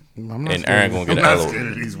 I'm not And scared. Aaron gonna get I'm an not LOL. scared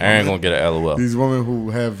of these Aaron women. gonna get an LOL. These women who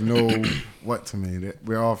have no what to me.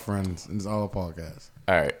 We're all friends, and it's all a podcast.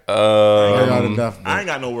 All right. I ain't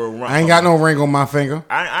got no real run. I ain't got no ring on my finger.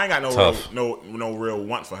 I ain't got no Tough. real, no real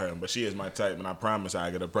want for her, but she is my type, and I promise I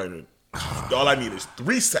get her pregnant. All I need is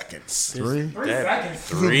 3 seconds. 3 seconds.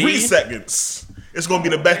 3 seconds. It's gonna be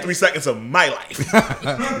the best 3 seconds of my life,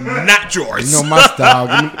 not yours. You know my style.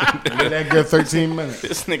 Give me that good 13 minutes.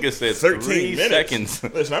 This nigga said 13 3 minutes. seconds.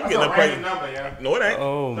 Listen, I'm That's getting a her random pregnant. number, yeah. No, it ain't.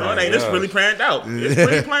 Oh, no, my it ain't. It's gosh. really planned out. It's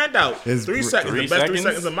really planned out. It's 3 seconds, 3 the best 3 seconds?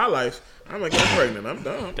 seconds of my life. I'm gonna get her pregnant. I'm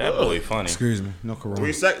done. That Ugh. boy funny. Excuse me. No corona.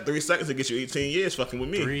 3 seconds to get you 18 years fucking with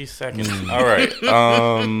me. 3 seconds. All right.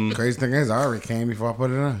 Crazy thing is, I already came before I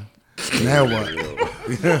put it in. Now what?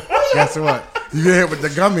 Guess what? You get hit with the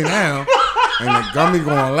gummy now, and the gummy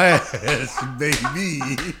gonna last, baby.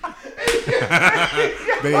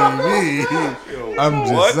 Baby. I'm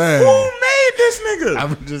just What? Who saying. made this nigga?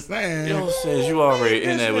 I'm just saying. Yo says you already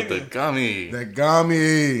in there with the gummy. The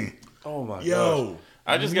gummy. Oh my Yo. gosh.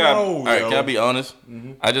 I just got. No, all right, yo. can I be honest?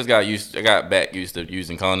 I just got used. I got back used to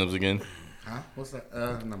using condoms again. Huh? What's that?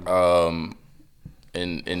 Number.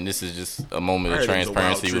 And this is just a moment I of heard it was a wild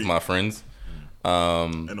transparency with treat. my friends.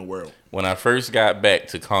 In the world. When I first got back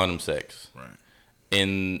to condom sex, Right.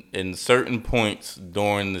 in certain points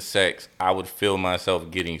during the sex, I would feel myself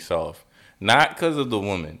getting soft, not because of the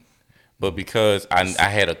woman, but because I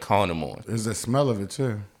had a condom on. There's the smell of it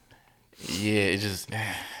too. Yeah, it's just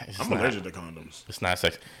I'm not, allergic to condoms. it's not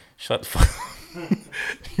sex. Shut the fuck.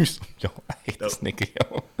 Yo, I hate this nigga,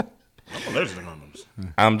 yo. I'm allergic to condoms.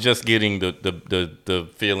 I'm just getting the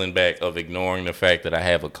feeling back of ignoring the fact that I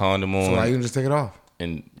have a condom on, So why you can just take it off?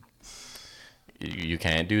 and you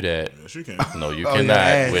can't do that. Yes, you can. No, you Oh, you cannot. gotta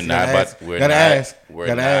ask, We're you not gotta about. ask, We're gotta not. ask, We're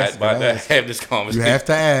gotta not ask, about gotta to ask. have this conversation. You have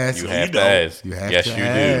to ask. You You have to don't. ask. You have yes, to you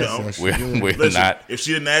ask. do. Yes, you We're, do. we're Listen, not. if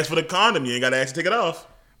she didn't ask for the condom, you ain't got to ask to take it off.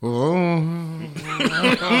 If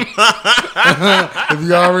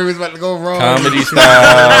you already was about to go wrong. Comedy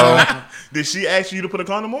style. Did she ask you to put a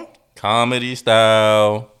condom on? Comedy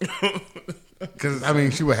style. Because, I mean,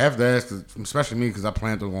 she would have to ask, 'cause- especially me, because I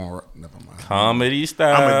planned on going. Never mind. Comedy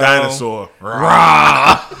style. I'm a dinosaur.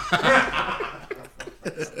 I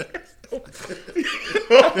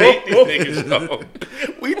hate these niggas, yo.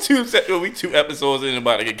 We two episodes in and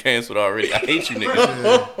about to get canceled already. I hate you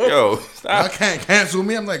niggas. Yo, I stop. can't cancel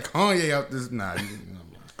me. I'm like Kanye out this. Nah.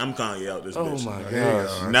 I'm Kanye out this Oh bitch. my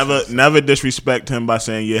gosh. Never disrespect him by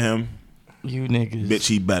saying you're him. You niggas. Bitch,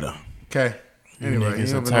 he better. Okay. Anyway, Niggas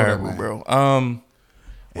you are never know that, terrible, man. bro. What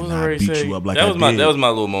was And I I ready beat to say? you up like that I was my did. that was my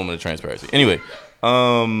little moment of transparency. Anyway,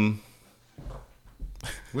 What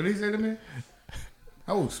did he say to me?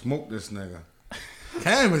 I will smoke this nigga.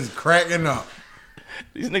 Cam is cracking up.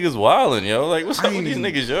 these niggas wildin', yo. Like, what's up with these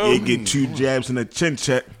niggas, yo? You get 2 jabs in the chin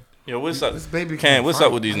check. Yo, what's up? This baby Cam, can't what's fight.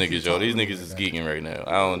 up with these Why you niggas, yo? These talking niggas like is that? geeking right now.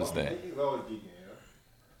 I don't understand. He's always geeking,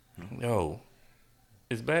 yeah. Yo,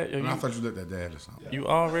 it's bad. Yo, I thought you looked at dad or something. you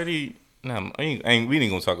already. Nah, we ain't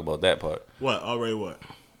gonna talk about that part. What? Already what?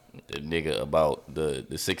 The nigga about the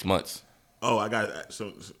 6 months. Oh, I got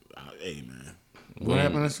hey, man. What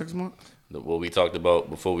happened in 6 months? What we talked about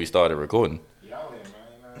before we started recording. Y'all in,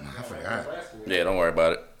 man. I forgot. Yeah, don't worry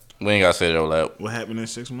about it. We ain't gotta say that out loud. What happened in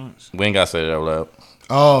 6 months? We ain't gotta say that out loud.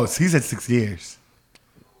 Oh, so he said 6 years.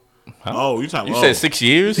 Oh, you talking You about said 6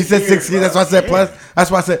 years? He said 6 years. That's why I said press.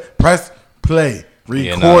 That's why I said press play. Record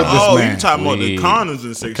Yeah, nah. this Oh, man. you talking about the We- condoms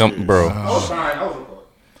in 6 years. Bro, Oh, fine. I was recording.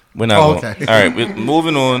 we're not Oh, going. okay. All right, we're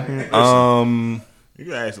moving on. You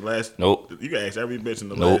can ask the last. Nope. You can ask every bitch in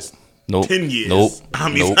the Nope. last Nope. 10 years. Nope. How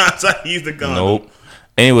many Nope. times I used the condom? Nope.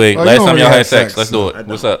 Anyway, Oh, you last don't time really y'all have had sex, sex, let's so do I it. don't.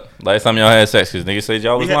 What's up? Last time y'all had sex, because niggas said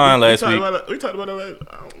y'all was lying last week. We talked about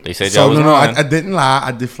it. They said So y'all was no, lying. I didn't lie.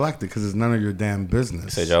 I deflected because it's none of your damn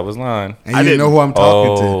business. They said y'all was lying. and I you didn't. know who I'm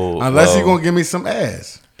talking Oh, to, unless well. you're gonna give me some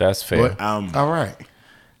ass. That's fair. But, Um, all right.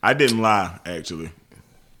 I didn't lie, actually.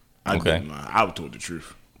 I Okay. didn't lie. I told the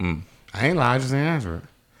truth. I ain't lie. I just ain't answer it.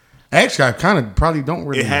 Actually, I kind of probably don't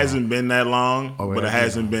really. It hasn't been that long, Oh, but yeah, it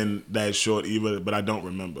hasn't been that short either. But I don't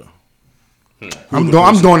remember. I'm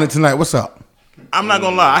doing it tonight. What's up? I'm not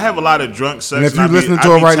gonna lie. I have a lot of drunk sex. And if you I be- listening I to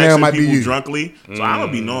be it right now, it texting might be people you. drunkly. So I'm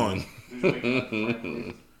gonna be knowing.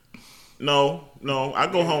 No. I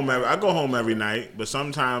go home every night, but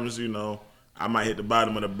sometimes I might hit the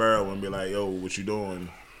bottom of the barrel and be like, "Yo, what you doing?"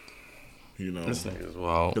 This nigga's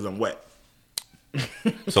wild. Because I'm wet.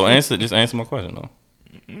 So just answer my question though.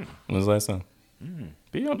 When was the last time?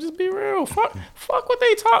 Just be real. Fuck what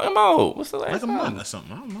they talking about. What's the last Like a time? month or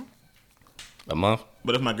something. I don't know. A month?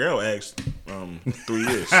 But if my girl asks, 3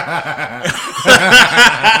 years.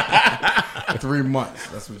 3 months.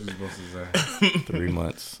 That's what you're supposed to say. 3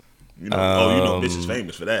 months. You know, bitch is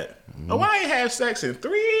famous for that. Oh, I ain't have sex in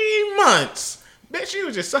 3 months. Bitch, you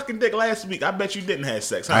was just sucking dick last week. I bet you didn't have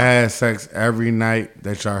sex, huh? I had sex every night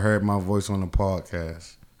that y'all heard my voice on the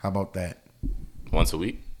podcast. How about that? Once a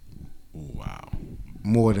week? Wow.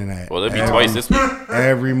 More than that. Well, it'd be twice this week.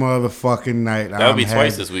 Every motherfucking night. That would be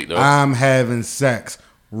twice this week, though. I'm having sex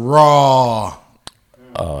raw.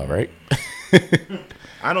 All right.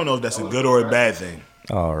 I don't know if that's a good or a bad thing.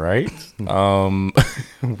 All right.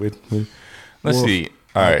 Let's see.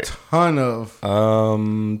 All right. Ton of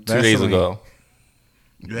 2 days ago.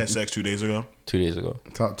 You had sex 2 days ago? 2 days ago.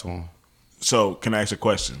 Talk to him. So, can I ask a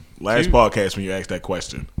question? Last podcast when you asked that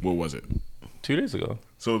question, what was it? 2 days ago.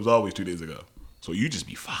 So it was always 2 days ago. So you just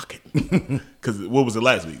be fucking. Because what was it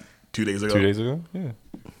last week? 2 days ago? 2 days ago? Yeah.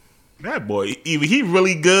 That boy, either he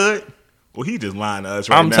really good or he just lying to us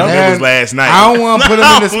right I'm now. telling It you. was last night. I don't want to put him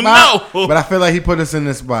in the spot, No. but I feel like he put us in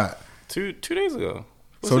this spot. 2 days ago.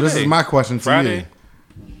 What's So this today? is my question for Friday? you.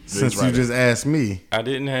 Since you Friday. just asked me. I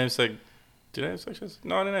didn't have sex. Did I have sex yesterday?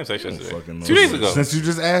 No, I didn't have sex yesterday. fucking 2 days ago. Since you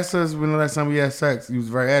just asked us when the last time we had sex, you was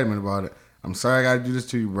very adamant about it. I'm sorry I got to do this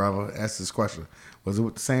to you, brother. Ask this question. Was it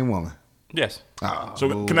with the same woman? Yes. Oh,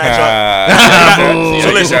 So can I ask y'all?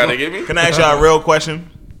 So listen, trying to get me? Can I ask y'all a real question?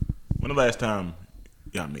 When the last time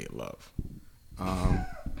y'all made love?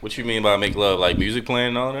 What you mean by make love? Like music playing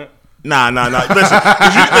and all that? Nah. Listen,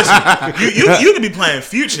 'cause you could be playing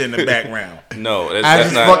Future in the background. No, I that's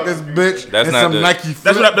just not. fuck this bitch. that's and not some the- Nike.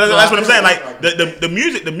 That's what I'm saying. Like the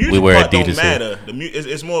music We wear part don't Adidas matter.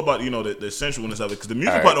 It's more about the sensualness of it because the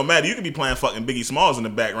music All part right. don't matter. You could be playing fucking Biggie Smalls in the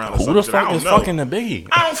background. Or Who some the shit. I fuck don't is know. fucking the Biggie?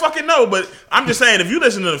 I don't fucking know, but I'm just saying if you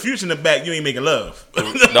listen to the Future in the back, you ain't making love.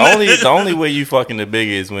 The only way you fucking the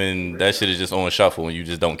Biggie is when that shit is just on shuffle and you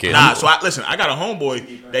just don't care. Nah, so I got a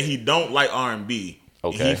homeboy that he don't like R&B.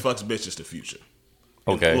 Okay. He fucks bitches to Future.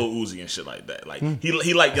 Okay. Lil Uzi and shit like that. Like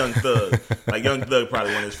he like Young Thug. Like Young Thug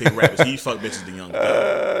probably one of his favorite rappers. He fuck bitches to Young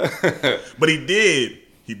Thug. But he did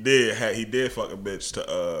fuck a bitch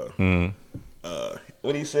to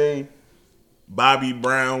what did he say? Bobby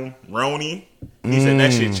Brown Roney. He said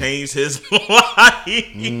that shit changed his life.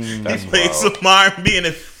 He played some R&B and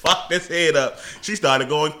it fucked his head up. She started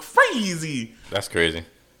going crazy. That's crazy.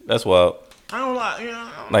 That's wild. I don't like, I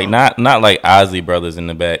don't Like know. not like Ozzy Brothers in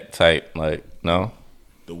the back type. Like no,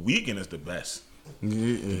 The Weeknd is the best.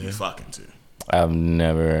 He fucking to. I've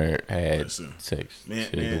never had Listen, sex Man,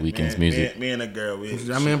 to the Weeknd's music. Me and a girl.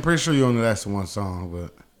 I mean, I'm pretty sure you only lasted one song,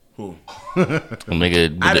 but Who?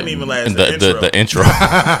 Nigga, I didn't even last the the intro.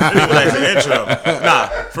 I didn't even like the intro. Nah,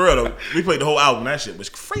 for real though. We played the whole album. That shit was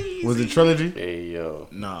crazy. was it trilogy? Hey yo,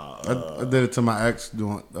 Nah. I did it to my ex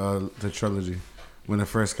doing the trilogy when it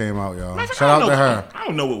first came out, y'all. Matter of fact, Shout I out don't to know- her. I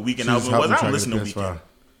don't know what Weeknd She was album was. helping I don't track listen to the Weeknd.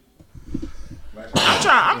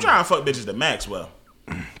 PS5. I'm trying to fuck bitches to Maxwell.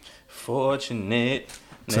 fortunate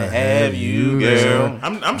To to have you, have girl. you.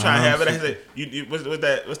 I'm trying to have it. I said, what's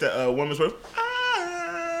that woman's word?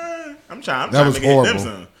 I'm trying That was to get them horrible.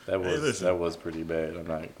 some. Hey, listen. That was pretty bad. I'm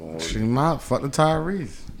not going. She might fuck the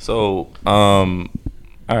Tyrese. So, all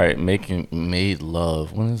right, made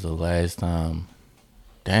love. When is the last time?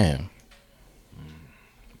 Damn.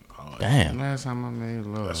 Damn. Last time I made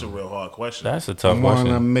love. That's a real hard question. That's a tough Wanna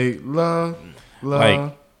question. make love,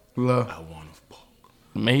 Like- love. I want to fuck.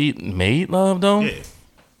 Made love though? Yeah.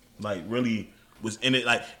 Like really was in it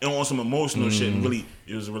like and on some emotional shit. And really,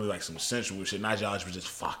 it was really like some sensual shit. Not y'all was just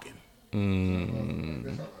fucking.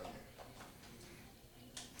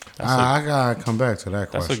 I gotta come back to that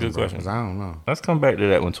question. That's a good bro, question. 'cause I don't know. Let's come back to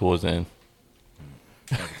that one towards the end.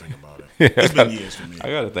 I have to think about it. It's been years for me. I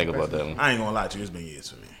gotta think about that one. I ain't gonna lie to you. It's been years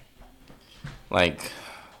for me. Like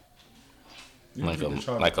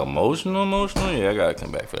emotional. Yeah, I gotta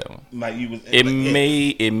come back for that one. Like you was. It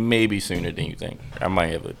like, may be sooner than you think. I might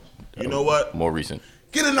have a. You know what? More recent.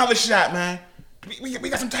 Get another shot, man. We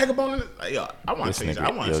got some Tiger Bone in it. Like, yo, I want This to taste. nigga,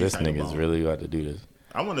 I want to this Tiger nigga's Bone. really got to do this.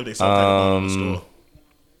 I wonder if they sell Tiger Bone in the store.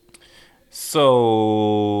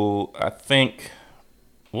 So I think,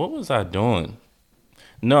 what was I doing?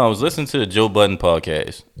 No, I was listening to the Joe Budden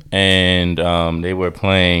podcast, and they were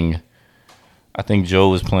playing. I think Joe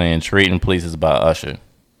was playing "Trading Places" by Usher.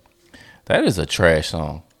 That is a trash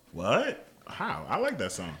song. What? How? I like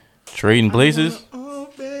that song. Trading Places.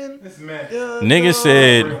 This man. Nigga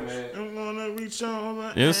said, I'm gonna reach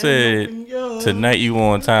over you and said, open your tonight you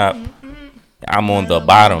on top, I'm on the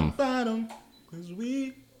bottom. bottom, 'cause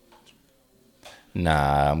we.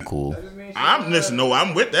 Nah, I'm cool. I'm listen. No,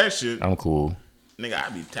 I'm with that shit. I'm cool. Nigga, I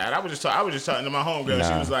be tired. I was just talking to my homegirl.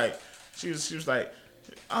 Nah. She was like,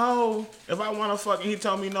 Oh, if I want to fuck and he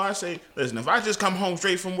tell me no, I say, listen, if I just come home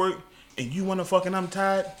straight from work and you want to fuck and I'm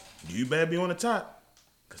tired, you better be on the top.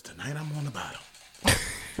 Because tonight I'm on the bottom.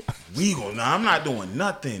 I'm not doing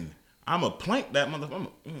nothing. I'm a plank that motherfucker.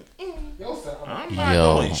 I'm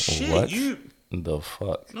not doing shit. What you the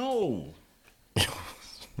fuck? No.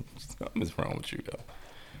 Something's wrong with you, though.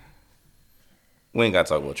 We ain't got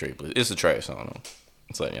to talk about Trey, but it's a trash song, though.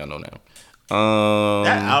 It's letting y'all know now.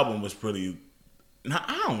 That album was pretty. Now,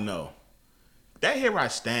 I don't know. That Here I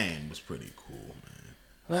Stand was pretty cool, man.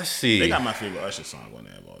 Let's see. They got my favorite Usher song on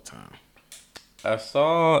there of all time. I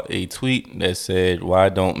saw a tweet that said, "Why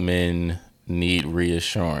don't men need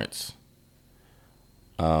reassurance?"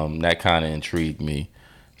 That kind of intrigued me.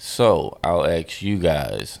 So I'll ask you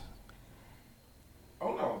guys.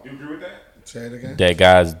 Oh no, do you agree with that? Say it again. That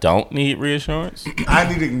guys don't need reassurance?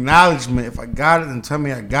 I need acknowledgement. If I got it, then tell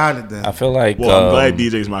me I got it. Then I feel like. Well, I'm glad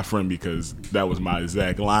DJ's my friend because that was my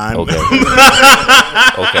exact line. Okay.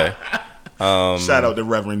 Okay. Shout out to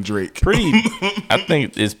Reverend Drake. I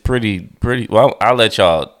think it's pretty. Well, I'll let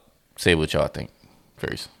y'all say what y'all think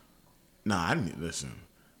first. Nah, I need listen.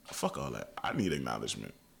 Fuck all that. I need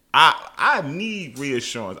acknowledgement. I need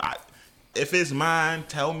reassurance. If it's mine,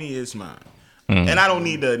 tell me it's mine. Mm-hmm. And I don't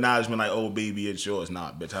need the acknowledgement like, oh baby, it's yours.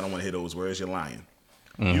 Nah, bitch, I don't want to hear those words. You're lying.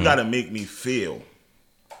 Mm-hmm. You gotta make me feel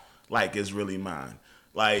like it's really mine.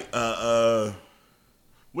 Like,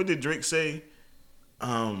 what did Drake say?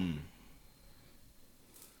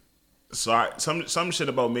 Sorry, some shit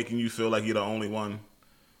about making you feel like you're the only one.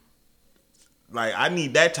 Like, I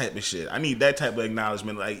need that type of shit. I need that type of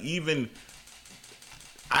acknowledgement. Like, even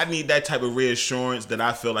I need that type of reassurance that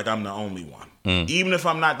I feel like I'm the only one. Even if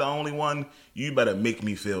I'm not the only one, you better make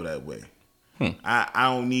me feel that way. I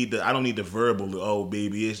don't need the verbal. Oh,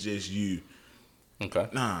 baby, it's just you. Okay.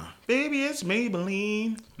 Nah, baby, it's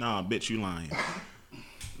Maybelline. Nah, bitch, you lying.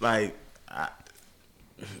 Like, I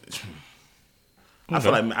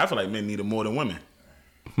feel like men need it more than women.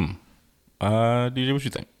 DJ, what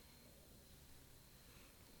you think?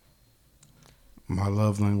 My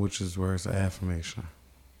love language is words of affirmation.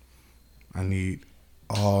 I need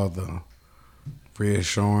all the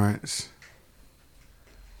reassurance,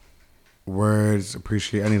 words,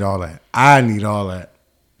 appreciate. I need all that. I need all that.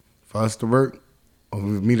 For us to work, or for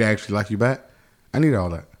me to actually like you back, I need all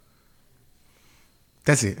that.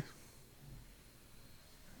 That's it.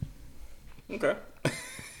 Okay.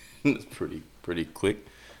 It's pretty quick,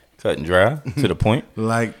 cut and dry, to the point.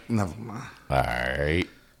 Like, never mind. All right.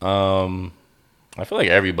 I feel like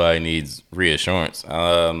everybody needs reassurance.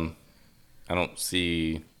 I don't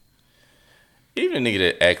see even a nigga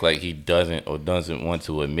that act like he doesn't want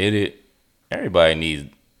to admit it. Everybody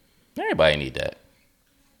need that.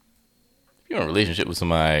 If you're in a relationship with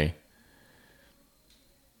somebody,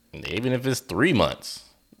 even if it's 3 months,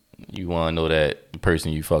 you want to know that the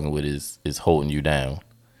person you fucking with is holding you down.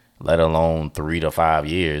 Let alone 3 to 5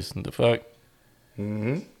 years. What the fuck?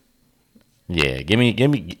 Mm-hmm. Yeah, give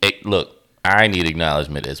me. Hey, look, I need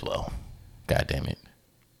acknowledgement as well. God damn it.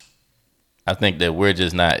 I think that we're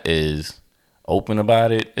just not as open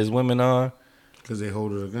about it as women are. Because they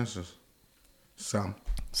hold it against us. Some.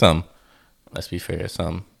 Let's be fair,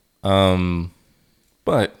 some.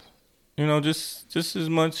 But, you know, just as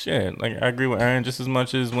much, yeah. Like, I agree with Aaron, just as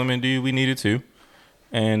much as women do, we need it too.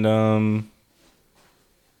 And,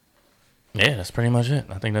 yeah, that's pretty much it.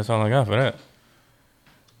 I think that's all I got for that.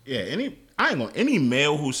 Yeah, any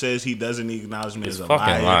male who says he doesn't need acknowledgement is a fucking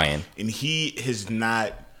liar, lying. and he's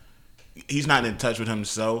not in touch with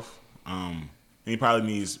himself. He probably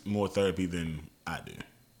needs more therapy than I do,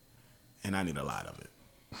 and I need a lot of it.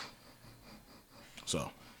 So,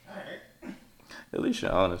 at least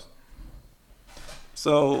you're honest.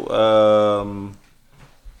 So,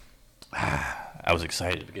 I was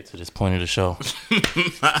excited to get to this point of the show.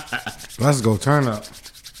 Let's go turn up.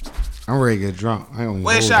 I'm ready to get drunk.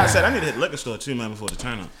 Where the shots at? I need to hit the liquor store too, man, before the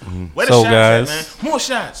turn up. Where the So, shots guys, at, man? More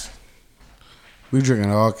shots. We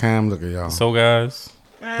drinking all kind of liquor, y'all. So, guys,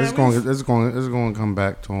 Man, It's going to come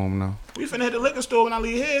back to him now. we finna hit the liquor store when I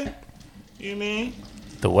leave here. You know what I mean?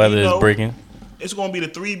 the weather is breaking. It's gonna be the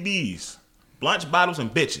 3 B's: lunch, bottles,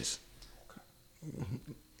 and bitches.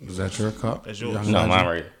 Is that your cup? That's yours. Young No, Legend? mine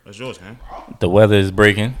right here. That's yours, man. The weather is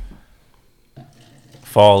breaking.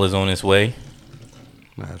 Fall is on its way.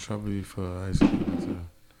 Nah, trouble you for ice cream.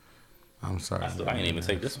 I'm sorry. I didn't even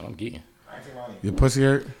take this one. I'm geeking. Your pussy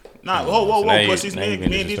hurt? Nah, whoa, now you- pussies. now Me you and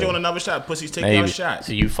been DJ disrespectful. on another shot. Pussies taking our shot.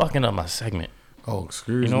 So you fucking up my segment. Oh,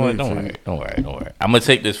 excuse You know me. what? Don't worry. I'm gonna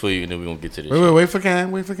take this for you, and then we're gonna get to this. Wait for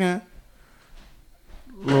Cam.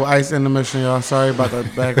 Little ice intermission, y'all. Sorry about the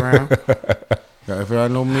background. Yeah, if y'all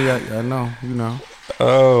know me, I know, you know.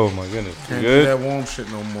 Oh my goodness. Can't do Good. that warm shit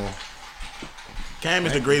no more. Cam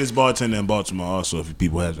is the greatest bartender in Baltimore. Also, if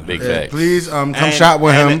people haven't. Big heard. facts. Please come And- shop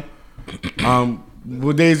with and him.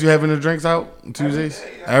 What days you having the drinks out? Tuesdays?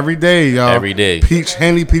 Every day, y'all. Every day. Peach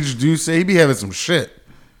Henny, Peach Juice. He be having some shit.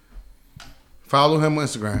 Follow him on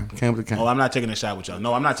Instagram. Cam with the Cam. Oh, I'm not taking a shot with y'all.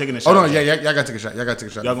 No, I'm not taking a shot. Oh no, with yeah, y'all. y'all gotta take a shot. Y'all gotta take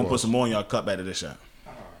a shot. Y'all gonna before put us. some more in y'all cup after this shot.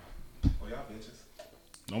 Oh, y'all bitches.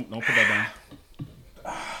 Don't put that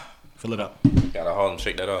down. Fill it up. Gotta Harlem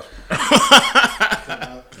shake that off.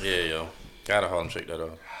 Yeah, yo. Gotta Harlem shake that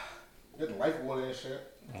off. Get the life water and shit.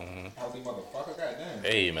 Healthy motherfucker. Goddamn.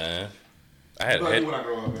 Hey, man. I had a What do I head. do when I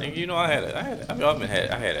grow up, man? Nigga, you know I had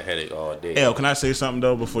a headache all day. L, can I say something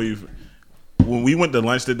though before you? When we went to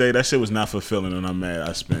lunch today, that shit was not fulfilling, and I'm mad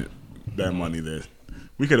I spent that money there.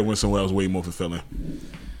 We could have went somewhere else way more fulfilling.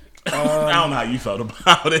 I don't know how you felt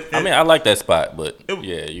about it. I mean, I like that spot, but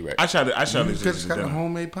yeah, you're right. I tried to. You just just got a done.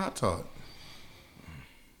 homemade Pop Tart.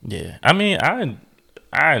 Yeah, I mean,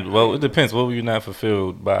 well, it depends. What were you not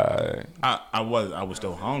fulfilled by? I was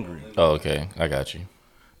still hungry. Oh, okay, I got you.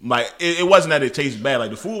 Like it wasn't that it tasted bad.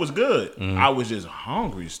 Like the food was good. I was just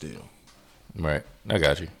hungry still. Right, I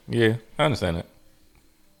got you. Yeah, I understand that.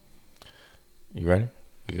 You ready?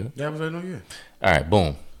 You good? Yeah, I was like, no, yeah. All right,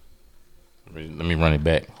 boom. Let me run it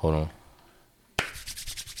back. Hold on.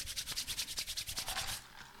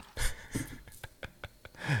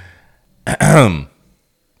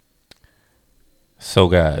 So,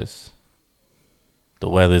 guys, the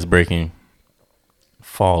weather is breaking.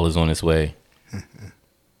 Fall is on its way.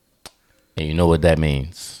 And you know what that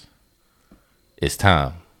means. It's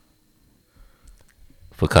time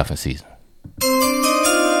for cuffing season.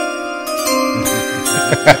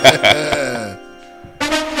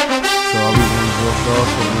 So are we going to go straws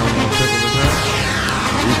for the number one pick of the draft?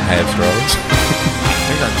 Have straws.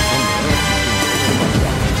 They got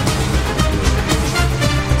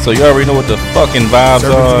So you already know what the fucking vibes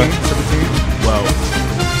are. 17? Well,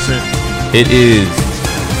 since It is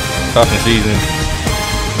cuffing season.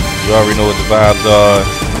 You already know what the vibes are.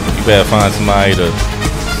 You better find somebody to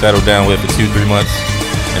settle down with for 2-3 months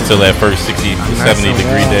until that first 60 to 70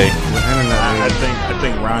 degree day. I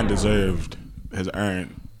think Ryan has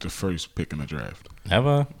earned the first pick in the draft. Have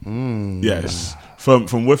I? Yes, from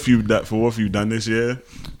what you've done this year,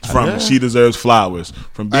 from She Deserves Flowers,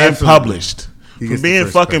 from being Absolutely. published, He from gets the being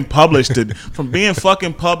first fucking published, from being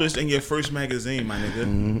fucking published in your first magazine, my nigga.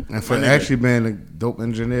 And for My nigga. actually being a dope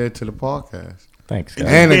engineer to the podcast. Thanks, And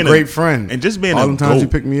guys. And a being great friend. and just being all a them times you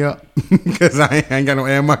goat. pick me up because I ain't got no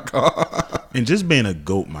air in my car. And just being a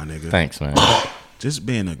goat, my nigga. Thanks, man. Just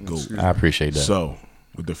being a goat. I appreciate that. So,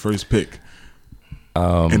 with the first pick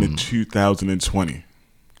in the 2020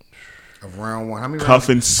 Of round one. How many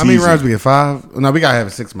Cuffing rounds? How many season. rounds we get? 5? No, we gotta have a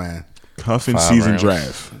 6-man. cuffing 5 season rounds.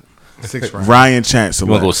 draft, 6 rounds. Ryan Chancellor.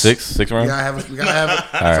 You want to go 6 We rounds? gotta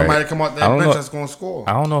have right. somebody come out I that don't bench know. that's gonna score.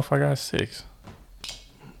 I don't know if I got 6.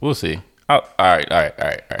 We'll see. Oh, all right.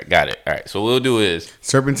 Got it. All right. So what we'll do is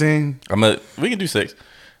Serpentine. we can do 6.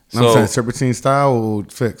 No, I'm So saying serpentine style or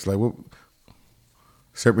fixed. Like what?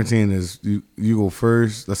 Serpentine is you go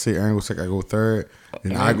first. Let's say Aaron goes second, I go third.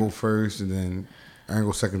 Then I go first, and then Aaron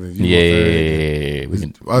goes second. Then you yeah, go third. yeah. We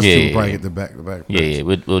can, Us yeah, two yeah, will probably yeah. get the back. Yeah,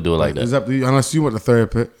 we'll do it like It's that. up to you. Unless you want the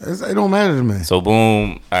third pick, it don't matter to me. So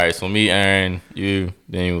boom. All right. So me, Aaron, you.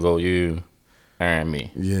 Then you go you, Aaron,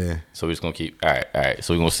 me. Yeah, So we're just gonna keep. All right.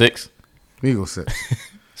 So we going 6. we go 6.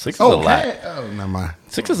 6 is a lot. Oh, never mind.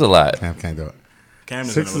 6 is a lot. Can't do it. Cam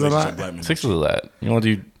is 6 in a is a lot. relationship, black man. 6 is a lot. You want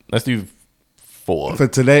to do? Let's do 4. For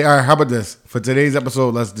today, all right. How about this? For today's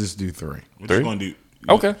episode, let's just do 3. What 3? you gonna do?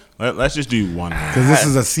 Okay. Let's just do one. Because this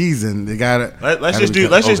is a season. They got it. Let's just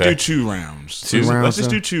do Okay. 2 rounds. Two rounds, Let's just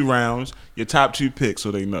huh? do 2 rounds. Your top 2 picks, so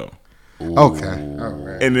they know. Okay. All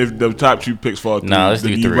right. And if the top 2 picks fall through, Nah, let's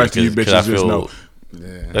then do the 3. rest of you 'cause bitches I just feel. know.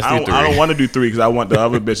 Yeah. Let's I do don't, I 3. don't want to do 3 because I want the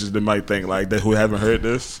other bitches that might think like that who haven't heard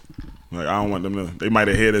this. Like I don't want them to. They might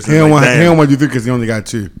have heard this. He And don't like, want. He damn. don't want to do 3 because he only got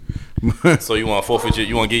 2. So you want to forfeit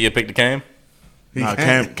you want to get your pick to Cam? Nah,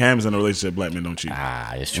 Cam's in a relationship. Black men don't cheat.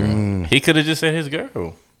 Ah, it's true. He could have just said his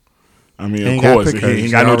girl. I mean, ain't of gotta course, pick her. he ain't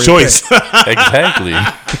She's got no already choice. Exactly.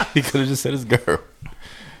 He could have just said his girl.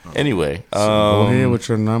 Anyway, Go ahead with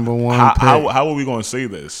your number one how, pick. how are we gonna say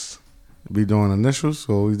this? We doing initials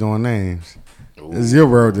or we doing names? It's your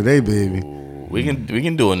world today, baby. we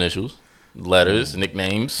can do initials, letters,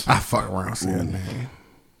 nicknames. I fuck around saying a name.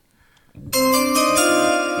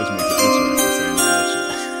 This makes it interesting. Saying the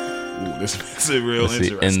initials. Ooh, this makes it real Let's see,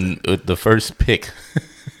 interesting. and with the first pick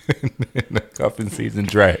in the cuffing season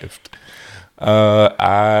draft,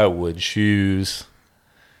 I would choose.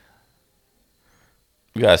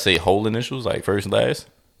 You gotta say whole initials, like first and last.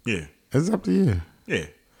 Yeah, It's up to you. Yeah.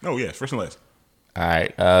 Oh yeah, first and last. All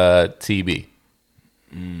right, TB.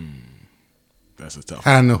 That's a tough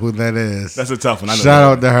one. I know who that is. That's a tough one. I know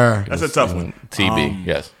Shout that. out to her. That's a tough one. TB,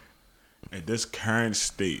 yes. At this current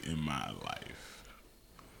state in my life,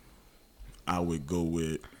 I would go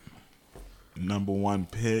with number 1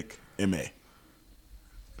 pick, M.A.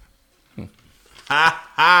 Ha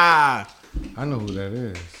ha! I know who that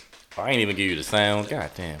is. I ain't even give you the sound. God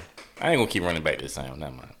damn. I ain't gonna keep running back to the sound.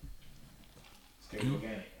 Never mind.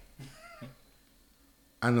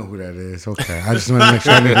 I know who that is. Okay. I just want to make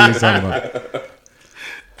sure I know who you're talking about.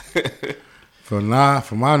 For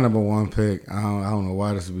my number 1 pick, I don't know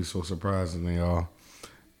why this would be so surprising to y'all.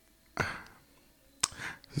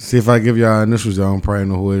 See if I give y'all initials, y'all don't probably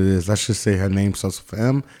know who it is. Let's just say her name starts with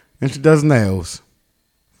M and she does nails.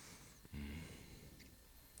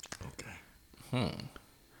 Okay.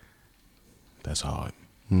 That's hard.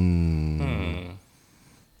 I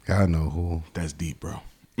know who. That's deep, bro.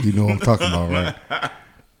 You know what I'm talking about, right?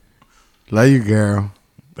 Love you, girl.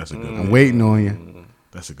 That's a good. I'm waiting on you.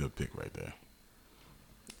 That's a good pick right there.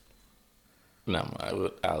 No,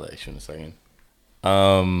 I'll let you in a second.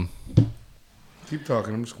 Keep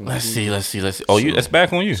talking. I'm just going Let's see. Oh, that's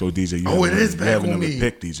back on you. So DJ, you Oh, have it is back on another me.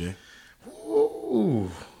 pick, DJ. Ooh.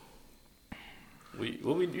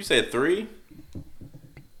 You said 3?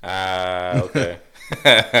 Okay.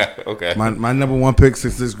 Okay. My number 1 pick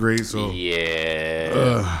since 6th grade, so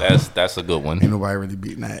Yeah. That's a good one. ain't nobody really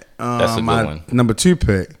beating that. That's a good my one. Number 2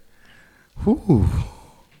 pick. Whoo.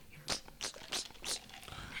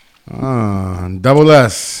 Double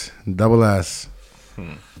S. Double S.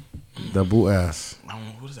 Double S. I don't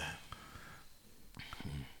know what is that.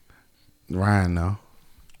 Ryan, no.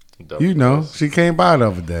 You know, she came by the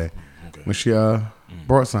other day Okay. when she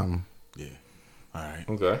brought something. Yeah. All right.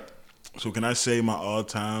 Okay. So can I say my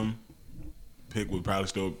all-time pick would probably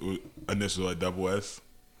still initial at double S?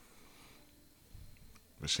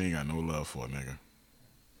 But she ain't got no love for a nigga.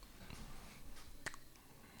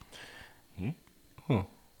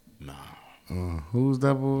 Nah. Who's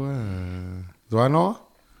double S? Do I know her?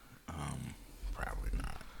 Probably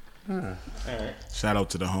not. All right. Shout out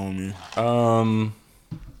to the homie.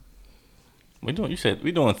 We doing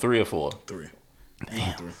 3 or 4? 3.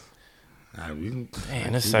 Damn. 3.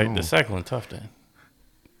 Man, the second one tough then.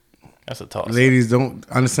 That's a toss. Ladies, don't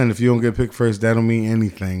understand if you don't get picked first, that don't mean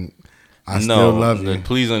anything. I still love you.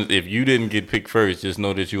 Please, if you didn't get picked first, just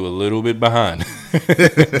know that you were a little bit behind.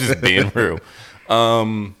 Just being real.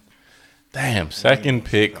 Damn, second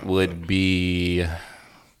pick would be,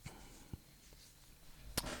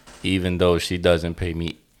 even though she doesn't pay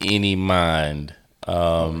me any mind.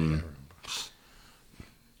 Yeah,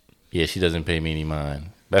 she doesn't pay me any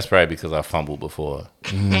mind. That's probably because I fumbled before.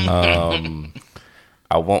 I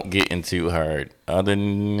won't get into her other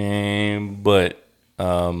name, but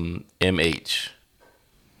MH.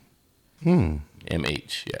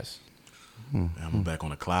 MH, yes. I'm back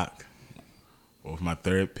on the clock. With my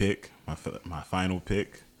third pick, my final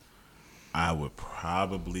pick, I would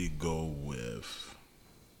probably go with.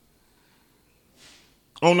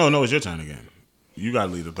 Oh no, it's your turn again. You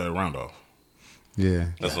gotta lead the third round off. Yeah.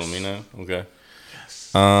 That's on me now? Okay.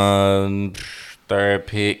 Third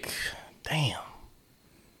pick. Damn.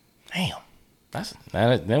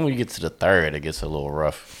 Then when you get to the third, it gets a little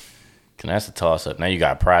rough. That's a toss up. Now you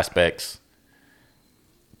got prospects,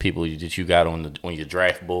 people that you got on your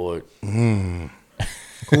draft board. Who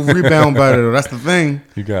rebound better though? That's the thing.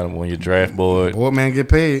 You got them on your draft board. Boy, man, get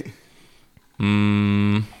paid.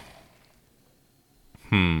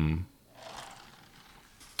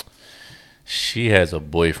 She has a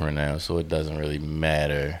boyfriend now, so it doesn't really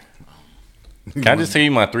matter. Can I just tell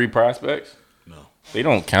you my 3 prospects? No, They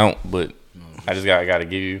don't count, but I gotta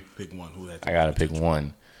give you. pick one. Who that? I gotta pick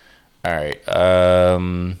one. All right.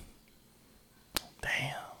 Damn.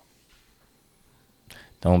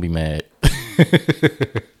 Don't be mad.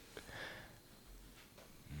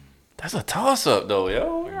 That's a toss up though,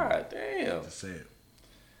 yo. God damn. Say it.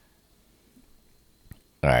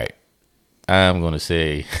 All right. I'm gonna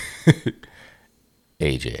say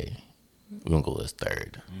AJ. We're gonna go as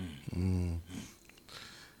third.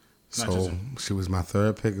 So she was my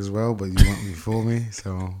third pick as well, but you want me for me,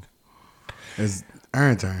 so it's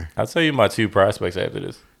Aaron turn. I'll tell you my 2 prospects after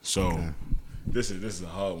this. So this is a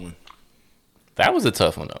hard one. That was a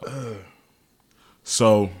tough one though.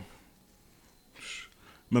 So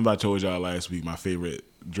remember I told y'all last week my favorite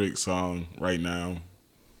Drake song right now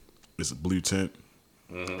is Blue Tint.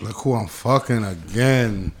 Look who I'm fucking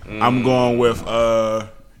again. I'm going with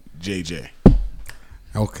JJ.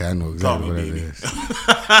 Okay, I know exactly what it baby. is.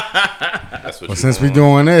 That's what But since we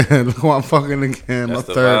doing it, look who I'm fucking again. That's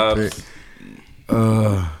My the third vibes. pick.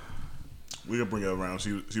 We can bring her around.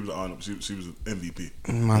 She was on. She was an MVP.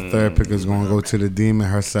 My third pick is gonna go to the demon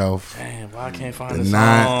herself. Damn, why I can't find the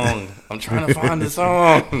song? I'm trying to find the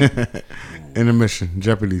song. Intermission,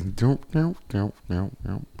 Jeopardy. God damn it.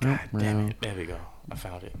 There we go. I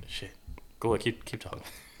found it. Shit. Go ahead. Keep talking.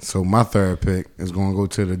 So my third pick is gonna go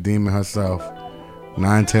to the demon herself,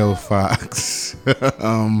 Nine-Tailed Fox.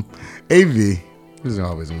 AV. This is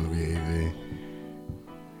always gonna be AV.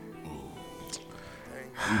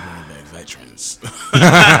 We bring back veterans.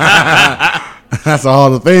 That's a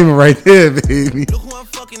Hall of Famer right there, baby. Look who I'm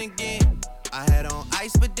fucking again. I had on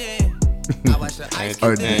ice, but then I watched the ice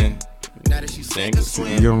get thin. Now that she sank or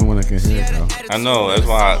swim. You're the only one that can hear it, though. I know. That's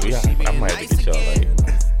why I might have to get y'all like.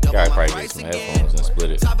 Y'all probably get some headphones and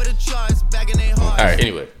split it. Alright,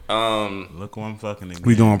 anyway. Look who I'm fucking again.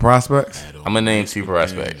 We doing prospects? I'm gonna name two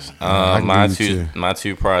prospects. My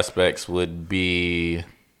two prospects would be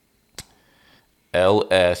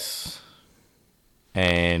LS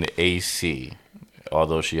and AC.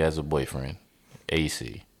 Although she has a boyfriend.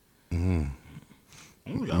 AC.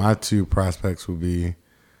 My two prospects would be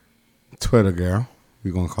Twitter girl.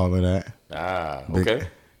 We're gonna call her that. Ah, okay.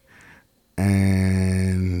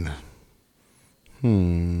 And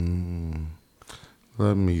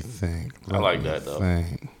let me think. I like that though.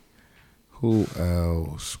 Who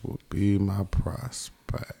else would be my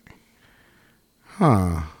prospect?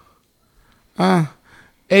 AW,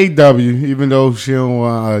 even though she don't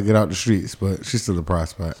want to get out the streets, but she's still a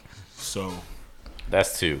prospect. So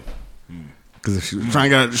that's two. Because if she was trying to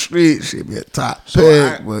get out the streets, she'd be a top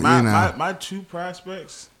pick. But my two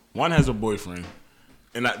prospects, one has a boyfriend.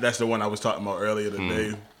 And that's the one I was talking about earlier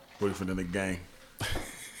today. Boyfriend in the gang.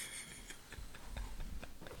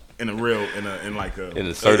 In a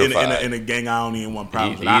gang, I don't even want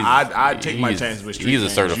problems. I take my chances with street He's a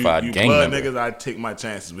certified gang blood member. niggas. I take my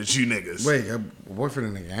chances with you niggas. Wait, a boyfriend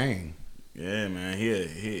in the gang? Yeah, man.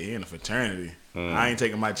 He in a fraternity. I ain't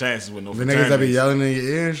taking my chances with no The fraternities. niggas that be yelling in your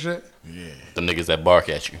ear and shit? Yeah. The niggas that bark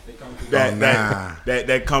at you.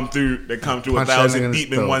 That come through 1,000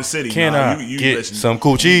 deep in one city. Can I get some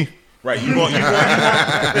coochie? Right, you going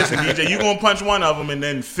listen, DJ, you gonna punch one of them and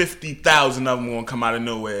then 50,000 of them gonna come out of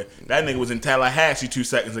nowhere. That nigga was in Tallahassee 2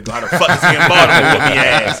 seconds ago. How the fuck is he in Baltimore with me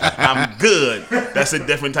ass? I'm good. That's a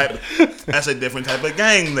different type of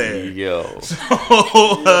gang there. Yo. So,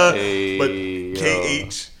 but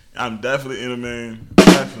KH, I'm definitely in a man.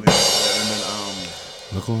 Definitely. And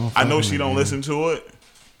then I know she don't listen to it.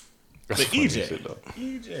 But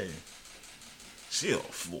EJ. She a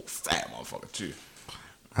little fat motherfucker too.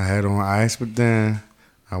 I had on ice, but then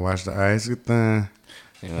I watched the ice get thin.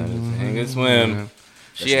 Ain't good swim.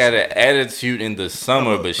 She had an attitude in the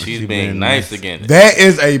summer, but she's being nice again. That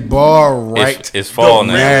is a bar right. It's fall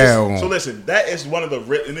now. So listen, that is one of the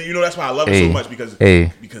you know that's why I love it so much because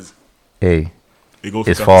it's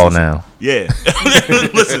fall now. Yeah.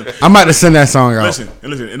 Listen, I'm about to send that song out. Listen,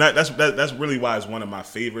 and that's really why it's one of my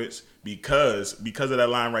favorites because of that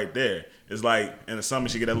line right there. It's like in the summer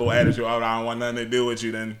she get that little attitude. Oh, I don't want nothing to do with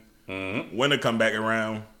you. Then winter come back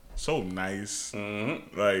around, so nice.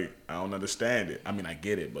 Like I don't understand it. I mean, I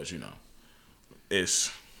get it, but you know,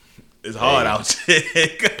 it's hard out here.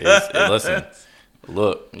 Listen,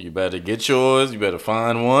 look, you better get yours. You better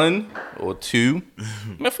find one or two.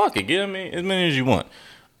 Man, fuck it, get me as many as you want.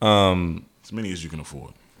 As many as you can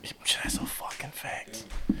afford. That's a fucking fact.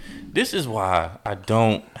 This is why I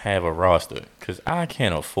don't have a roster because I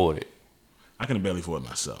can't afford it. I can barely afford it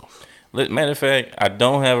myself. Matter of fact, I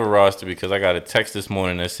don't have a roster because I got a text this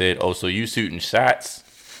morning that said, "Oh, so you shooting shots?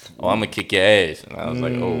 Oh, I'm gonna kick your ass." And I was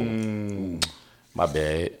like, "Oh, my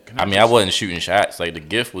bad." I wasn't shooting shots. Like the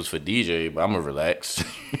gift was for DJ, but I'm gonna relax.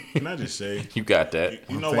 Can I just say, you got that?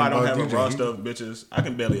 You know why I don't have a roster of bitches? I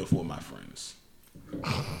can barely afford my friends.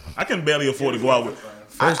 I can barely afford to go out with.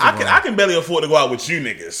 I can barely afford to go out with you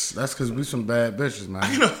niggas. That's because we some bad bitches, man.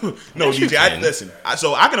 No, DJ. Listen.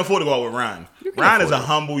 So I can afford to go out with Ryan. Ryan is a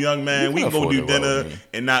humble young man. We can go do dinner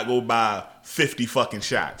and not go buy 50 fucking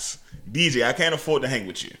shots. DJ, I can't afford to hang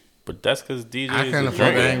with you. But that's because DJ. I can't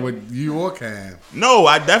afford to hang with you or Cam. No,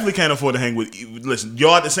 I definitely can't afford to hang with you. Listen,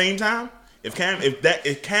 y'all at the same time. If Cam and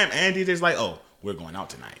DJ's like, oh, we're going out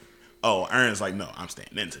tonight. Oh, Aaron's like, no, I'm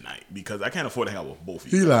staying in tonight because I can't afford to hang out with both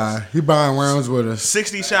of you. He lied. He buying rounds with us.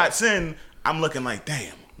 60 shots in, I'm looking like,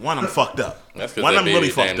 damn. One, I'm fucked up. That's because one, I'm really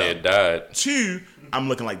fucked up. Died. Two, I'm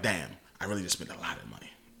looking like, damn. I really just spent a lot of money.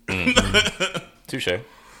 Touche.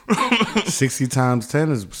 60 times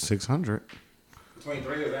 10 is 600. Between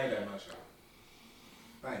three of us, ain't that much,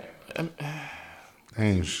 y'all.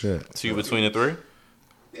 Ain't shit. Two between the three?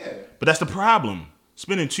 Yeah. But that's the problem.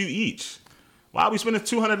 Spending two each. Why are we spending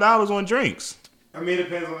 $200 on drinks? I mean, it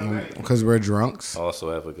depends on the night. Because we're drunks.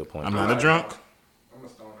 Also have a good point. I'm not a drunk. I'm a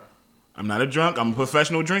stoner. I'm not a drunk. I'm a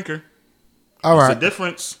professional drinker. All It's right. a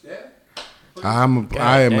difference. Yeah. I am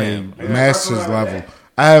damn. a master's level.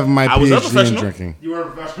 I have my I was a PhD in professional. drinking. You were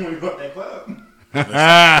a professional when you got that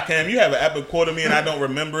club. Cam, you have an epic quote of me and I don't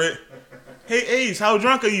remember it. Hey, Ace, how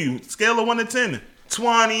drunk are you? Scale of 1 to 10.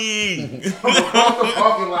 20. Across the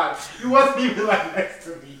parking lot. You wasn't even like next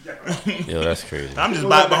to me, yo. Yo, that's crazy. I'm just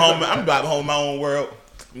vibing home. I'm vibing home in my own world.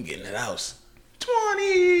 I'm getting in the house.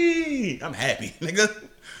 20. I'm happy, nigga.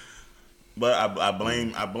 But I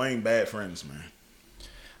blame bad friends, man.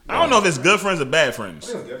 I don't know if it's good friends or bad friends.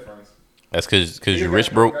 We was good friends. That's because you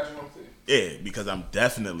rich broke. Yeah, because I'm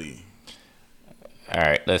definitely. All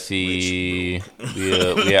right, let's see.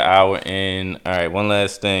 We are hour in. All right, one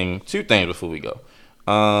last thing. 2 things before we go.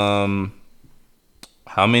 How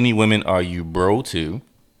many women are you bro to?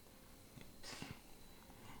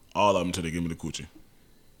 All of them till they give me the coochie.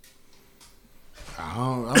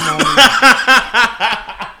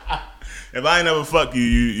 If I ain't never fuck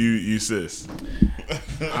you sis.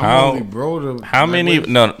 How only bro to how many?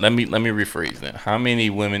 No, let me rephrase that. How many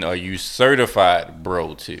women are you certified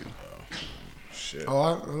bro to? Shit.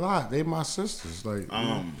 Oh, a lot. They my sisters. Like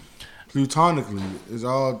platonically, it's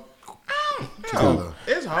all together.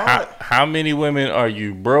 It's hard. How many women are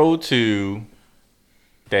you bro to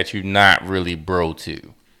that you not really bro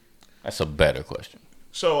to? That's a better question.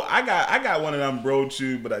 So I got one of them bro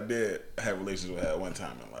too, but I did have relations with her at one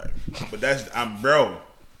time in life. But I'm bro.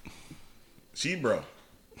 She bro.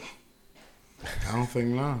 I don't think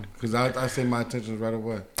no, because I say my intentions right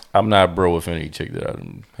away. I'm not bro with any chick that I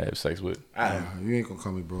done have sex with. You ain't gonna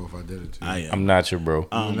call me bro if I did it to you. I am. I'm not your bro.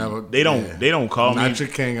 They don't call I'm me. not your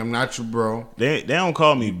king. I'm not your bro. They don't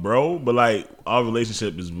call me bro, but like our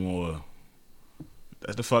relationship is more.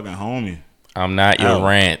 That's the fucking homie. I'm not your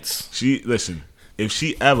rants. She listen. If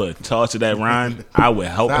she ever tossed to that Ryan, I would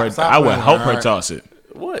help her. Stop I would playing, help her alright. toss it.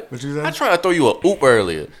 What? What you said? I tried to throw you a oop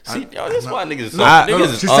earlier. See, yo, that's why niggas is so, Nah,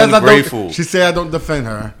 niggas is She says ungrateful. She said I don't defend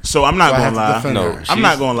her. So I'm not So I gonna have to lie. defend No, her. I'm she's-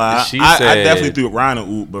 not gonna lie. she I said- definitely threw Ryan a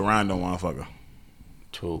oop, but Ryan don't want to fuck her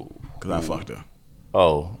Too. because I fucked her.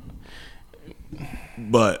 Oh,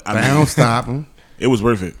 But I I mean, don't stop him. it was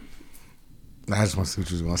worth it. I just want to see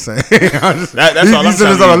what you was gonna say. That's all I'm you telling said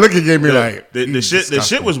this all you. I look at gave me like The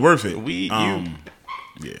shit was worth it.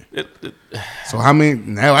 Yeah. So how many?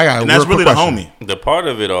 Now I got. And that's really the homie. The part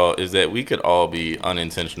of it all is that we could all be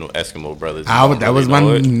unintentional Eskimo brothers. That was my All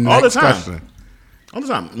the next time. question. All the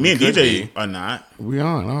time. Me and could DJ be. are not. We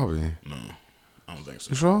on, are we? No, I don't think so.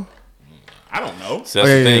 You sure? I don't know. So that's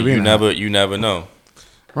Oh, yeah, the thing. we not. You never know.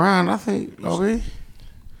 Ryan, I think are we?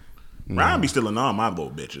 Ryan be stealing all my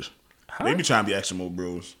boat bitches. They be trying to be Eskimo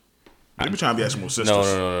bros. They be trying to be Eskimo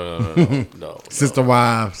sisters. No. Sister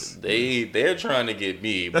wives. They're trying to get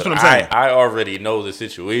me. That's but what I'm saying. I already know the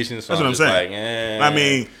situation, so That's I'm what I'm just saying. like, eh. I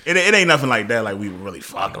mean, it ain't nothing like that. Like we really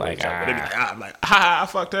fuck Like, each other. They be like, I'm like, ha, I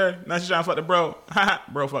fucked her. Now she trying to fuck the bro. Ha,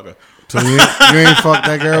 bro, fuck her. So you ain't fucked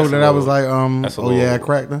that girl That's a that I was little- like, that's a oh yeah, I little-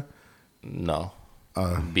 cracked her. No.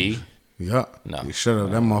 B. Yup. No. You should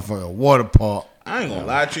have. That motherfucker water park. I ain't gonna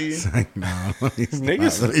lie to you. No,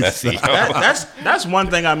 Niggas messy. That's one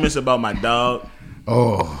thing I miss about my dog.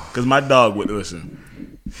 Oh, Cause my dog would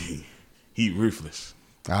listen. He ruthless.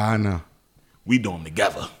 I know. We do them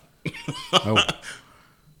together. Oh.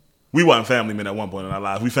 We wasn't family men at one point in our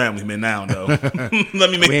lives. We family men now, though. Let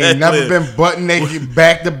me make We that ain't never clear. been butt naked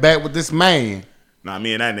back to back with this man. Nah,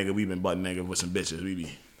 me and that nigga, we been butt naked with some bitches. We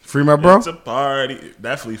be Free my bro. It's a party.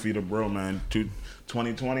 Definitely feed a bro, man.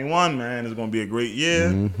 2021, man, is gonna be a great year.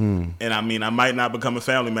 Mm-hmm. And I mean, I might not become a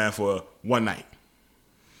family man for one night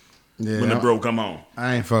Yeah, when the bro come home.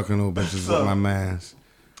 I ain't fucking no bitches with my mans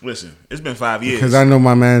Listen, it's been 5 years. because I know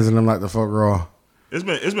my mans and them like the fuck raw. It's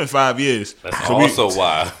been 5 years. That's So we- also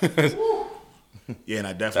why. yeah, and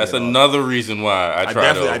I definitely. That's another reason why I try to I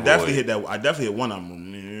avoid. definitely hit that. I definitely hit one of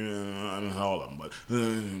them. I don't know all of them, but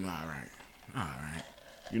all right.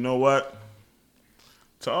 You know what?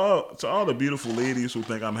 To all the beautiful ladies who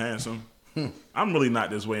think I'm handsome, I'm really not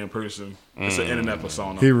this way in person. It's an internet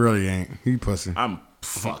persona. He really ain't. He pussy. I'm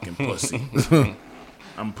fucking pussy.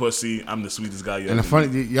 I'm pussy. I'm the sweetest guy you ever And the funny,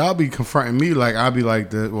 meet. y'all be confronting me like I be like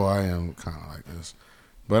this. Well, I am kind of like this,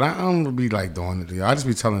 but I don't be like doing it to y'all. I just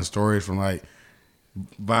be telling stories from like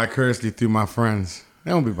vicariously through my friends.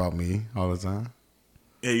 They don't be about me all the time.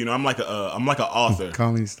 Yeah, you know, I'm like an author.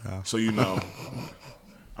 Comedy style. So you know,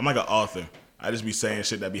 I'm like an author. I just be saying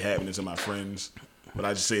shit that be happening to my friends, but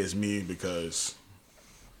I just say it's me because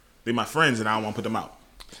they my friends and I don't want to put them out.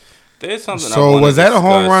 There's something. I So wanna was that a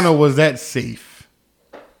home discuss. run or was that safe?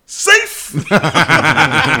 Safe.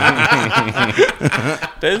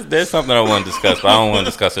 There's something I want to discuss, but I don't want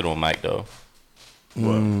to discuss it on mic though. I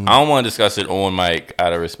don't want to discuss it on mic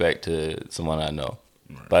out of respect to someone I know.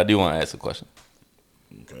 Right. But I do want to ask a question.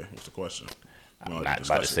 Okay, what's the question? I'm not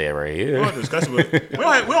about to say it right here. We don't discuss it. We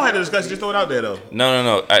don't have to discuss it. Just throw it out there though.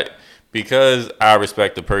 No. Because I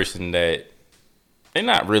respect the person that they're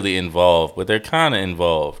not really involved, but they're kind of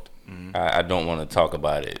involved. Mm-hmm. I don't want to talk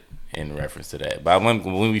about it in reference to that. But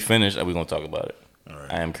when we finish, we're going to talk about it. All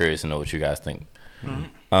right. I am curious to know what you guys think.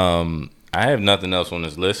 Mm-hmm. I have nothing else on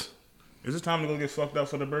this list. Is it time to go get fucked up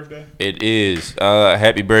for the birthday? It is.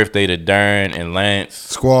 Happy birthday to Darren and Lance.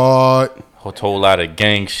 Squad. A whole lot of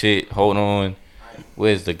gang shit. Hold on.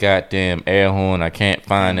 Where's the goddamn air horn? I can't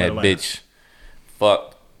find that bitch.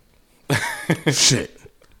 Fuck. Shit.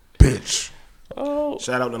 Bitch. Oh.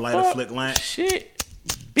 Shout out to Lighter Flick Lance. Shit.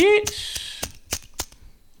 Bitch.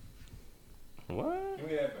 What? Give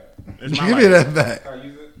me that back. Give me that back. I'll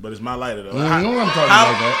use it. But it's my lighter though. I know I'm talking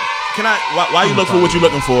about that. Can I? Why you look for what you're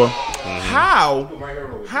looking for? How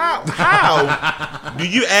do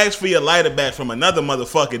you ask for your lighter back from another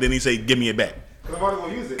motherfucker? Then he say, "Give me it back." Because I'm already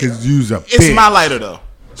gonna use it. Because use a It's my lighter though.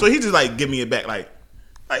 So he just like, give me it back. Like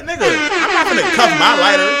nigga, I'm not finna cuff my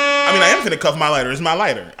lighter. I mean, I am finna cuff my lighter. It's my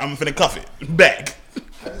lighter. I'm finna cuff it back.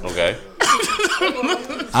 Okay.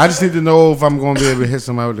 I just need to know if I'm gonna be able to hit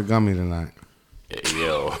somebody with a gummy tonight.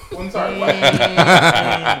 Yo. I'm sorry.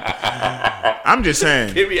 I'm just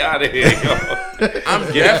saying. Get me out of here, yo. I'm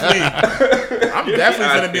definitely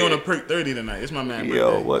gonna be on a perk 30 tonight. It's my man.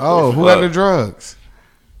 Yo, birthday. what? Oh, who had the drugs?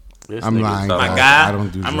 This I'm lying. My guys. guy. I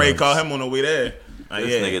don't do drugs. I'm ready to call him on the way there.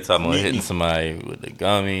 This nigga talking about hitting somebody with the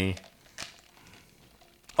gummy.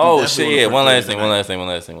 Oh shit! Yeah. One last thing.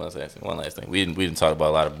 We didn't talk about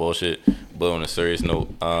a lot of bullshit, but on a serious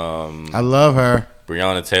note, I love her.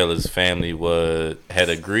 Breonna Taylor's family had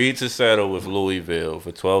agreed to settle with Louisville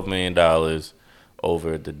for $12 million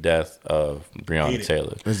over the death of Breonna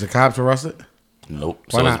Taylor. Is the cops arrested? Nope.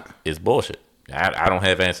 Why not? It's bullshit. I don't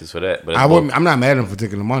have answers for that. But I'm not mad at him for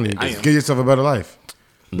taking the money. Just give yourself a better life.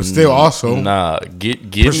 But still, also, give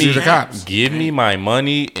me the cops. Give me my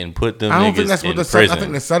money and put them. I don't niggas think that's what in prison. I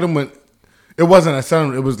think the settlement. It wasn't a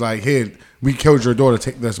settlement. It was like, hey, we killed your daughter.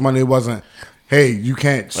 Take this money. It wasn't. Hey, you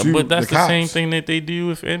can't sue. But that's the cops. same thing that they do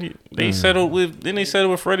with any. They settled with. Didn't they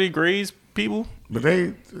settle with Freddie Gray's people? But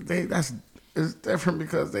it's different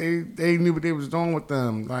because they knew what they was doing with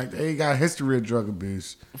them. Like they got a history of drug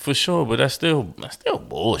abuse. For sure, but that's still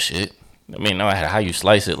bullshit. I mean, no matter how you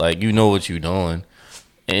slice it, like you know what you're doing.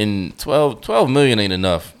 And 12 million ain't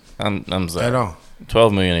enough. I'm sorry. At all.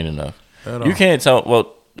 12 million ain't enough. At all. You can't tell.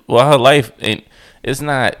 Well, her life ain't. It's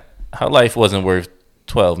not. Her life wasn't worth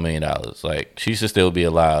 $12 million. Like she should still be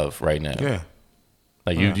alive right now. Yeah.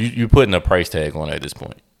 Like you putting a price tag on her at this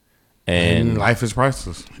point. And life is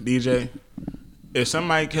priceless. DJ, if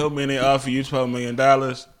somebody killed me and they offer you $12 million,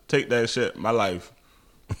 take that shit. My life.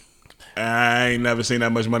 I ain't never seen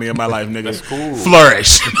that much money in my life, nigga. That's cool.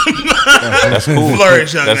 Flourish. That's cool.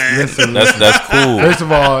 Flourish, young man. That's cool. First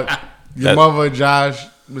of all, your mother, Josh,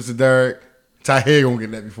 Mr. Derek, Tahir gonna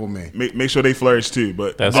get that before me. Make sure they flourish too,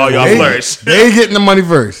 but That's all y'all cool. flourish. They getting the money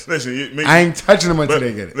first. Listen, I ain't touching them until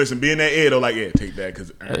they get it. Listen, be in that ear though, like take that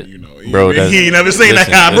because you know, bro, he ain't never seen that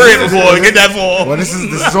kind of bread before. Get that for him. Well, this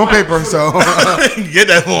is on paper, so get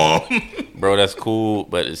that for him. Bro, that's cool,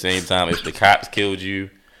 but at the same time, if the cops killed you,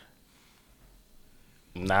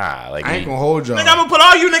 like I ain't gonna hold y'all. Nigga, I'm gonna put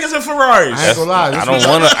all you niggas in Ferraris. I ain't gonna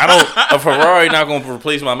lie. A Ferrari not gonna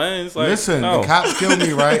replace my man. It's like, Listen, no. the cops killed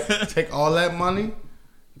me, right? Take all that money.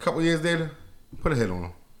 A couple years later, put a hit on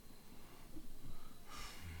them.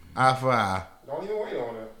 Eye for eye. Don't even wait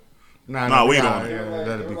on it. Nah, wait on it.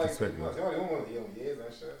 That'd be conspicuous.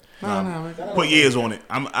 No, put years on it.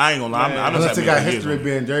 I ain't gonna lie. I'm Unless they got years history of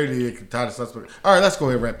being dirty, it could tie the suspect. All right, let's go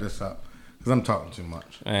ahead and wrap this up. Because I'm talking too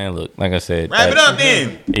much. Man, look, like I said. Wrap it up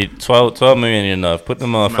then. 12 million ain't enough. Put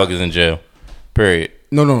them motherfuckers in jail. Period.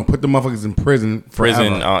 No. Put the motherfuckers in prison forever.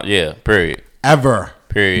 Prison, yeah, period. Ever.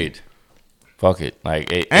 Period. Fuck it.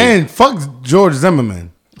 Like, and fuck George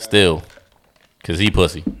Zimmerman. Still. Because he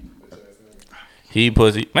pussy.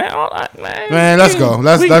 Man, let's go.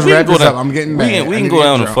 Let's wrap this up. I'm getting mad. We can go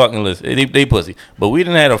down the fucking list. They pussy. But we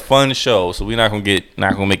done had a fun show, so we're not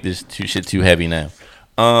gonna make this shit too heavy now.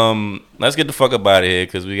 Let's get the fuck up out of here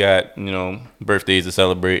because we got, birthdays to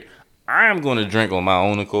celebrate. I am going to drink on my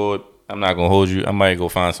own accord. I'm not going to hold you. I might go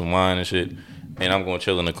find some wine and shit, and I'm going to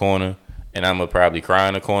chill in the corner, and I'm going to probably cry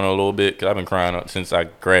in the corner a little bit because I've been crying since I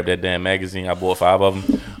grabbed that damn magazine. I bought 5 of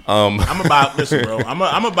them. I'm going to buy, listen, bro. I'm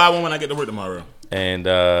going to buy one when I get to work tomorrow. And,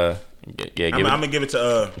 I'm going to give it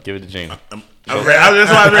to Gina. I'm That's what I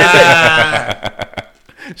was ready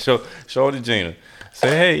to say. Show it to Gina. Say,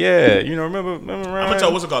 hey, yeah, you know, remember Ryan? I'm gonna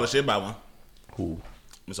tell what's it called. She'll buy one. Who?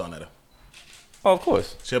 Miss Arnetta. Oh, of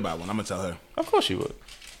course. She'll buy one. I'm gonna tell her. Of course she would.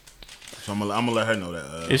 So I'm gonna let her know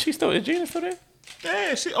that. Is Gina still there?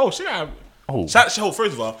 Yeah, she got. Oh. First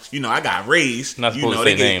of all, you know, I got raised. Not you supposed know, to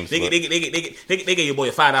say they names. They gave your boy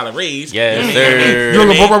a $5 raise. Yes, sir. You're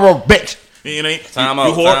a bitch. You know what I mean? Time you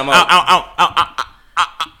out, whore. time out.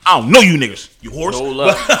 I don't know you niggas. You horse. Hold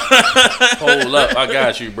up. I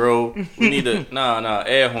got you, bro. We need to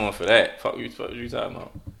air horn for that. Fuck you talking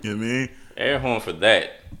about. You know what I mean? Air horn for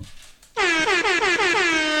that.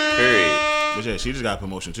 Period. But yeah, she just got a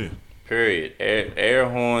promotion too. Period. Air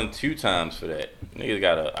horn 2 times for that. Niggas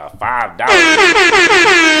got a $5.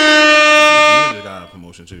 She just got a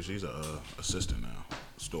promotion too. She's a assistant now.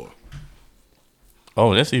 Store.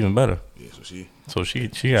 Oh, that's even better. Yeah, So she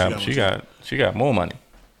got more money.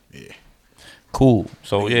 Yeah. Cool.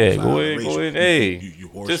 So yeah, go raise ahead. you. Hey, You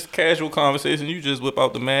horse. just casual conversation. You just whip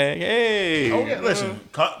out the mag. Hey. Oh yeah, listen,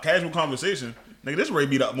 casual conversation. Nigga, this Ray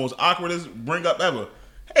be the most awkwardest bring up ever.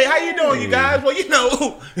 Hey, how you doing, you guys? Well, you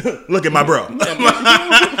know, look at my bro.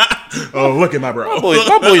 Oh, look at my bro. My boy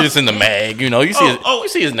just in the mag. You know, you see Oh, you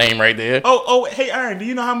see his name right there. Oh, hey, Aaron, do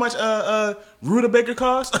you know how much Rutabaga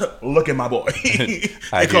costs? Look at my boy.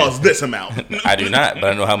 It costs this amount. I do not,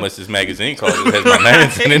 but I know how much this magazine costs. It has my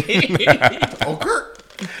man's in it. Okay.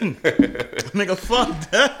 Nigga, fuck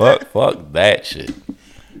that. Fuck that shit.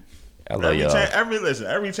 I love y'all.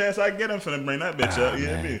 Every chance I get, I'm finna bring that bitch up.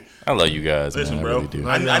 Yeah, me. I love you guys. Listen, man. bro. I really do.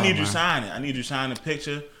 I need you sign it. I need you sign a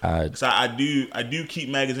picture. So I do keep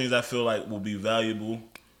magazines I feel like will be valuable.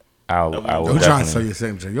 I will Don't try to sell your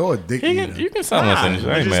signature. You're addicted. You can sell my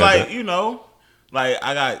signature. I ain't Just mad at like, that. you know, like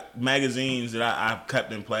I got magazines that I've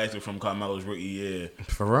kept in plastic from Carmelo's rookie year.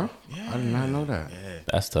 For real? Yeah. I did not know that. Yeah.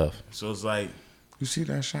 That's tough. So it's like, You see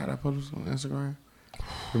that shot I posted on Instagram?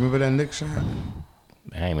 Remember that Nick shot?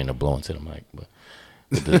 I ain't mean to blow into the mic, but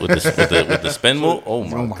with the spin move, oh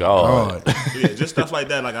my god. yeah, just stuff like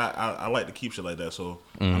that. Like I like to keep shit like that. So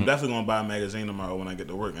I'm definitely gonna buy a magazine tomorrow when I get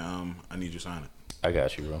to work. And I need you to sign it. I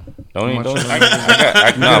got you, bro. I Nah,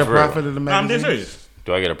 get a for real. profit of the No, I'm magazine. dead serious.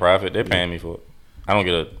 Do I get a profit? They're paying me for it. I don't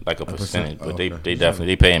get a percentage, but okay. they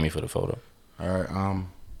definitely paying me for the photo. All right. How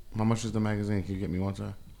much is the magazine? Can you get me one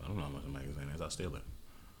time? I don't know how much the magazine is. I'll steal it.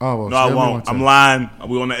 Oh, well, No, I steal me one won't. time. I'm lying.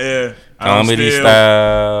 We on the air. I don't Comedy steal.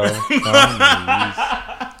 style.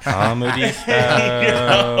 Comedy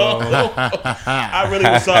style. I really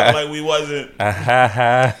was talking like we wasn't.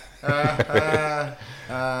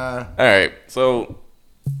 All right, so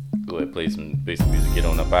go ahead, play some basic music, get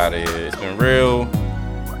on up out of here. It's been real.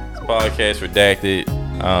 It's podcast redacted.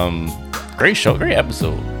 Great show, great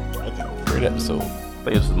episode. Great episode. I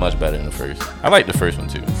think this was much better than the first. I like the first one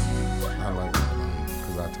too. I like that one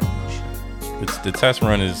because I talk that shit. The test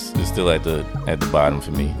run is still at the bottom for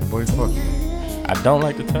me. Boy, fuck you. I don't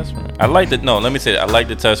like the test run. I like the let me say that. I like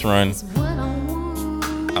the test run.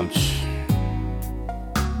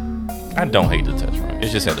 I don't hate the test run.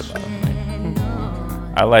 It's just at the bottom.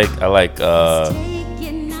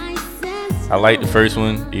 I like the first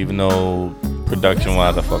one, even though production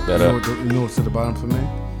wise I fucked that up. You know what's at the bottom for me?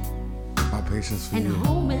 My patience for you.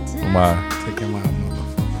 Why? Taking my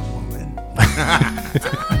motherfucking woman.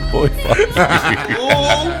 Boy, fuck you.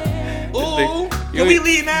 Ooh. Can we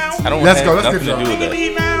leave now? I don't Let's have go, let's nothing get to do drunk. with Can we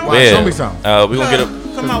leave that. now? Why? Show me something. We gonna get a.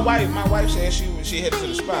 Cause my wife said she headed to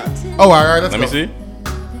the spot. Oh, all right, let's Let go. me see.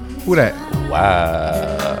 Who that?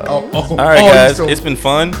 Wow. Oh, All right, guys, it's been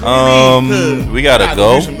fun. We gotta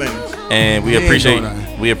go, and we ain't appreciate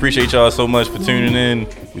going y'all so much for tuning in.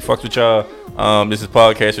 We fucked with y'all. This is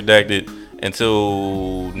Podcast Redacted.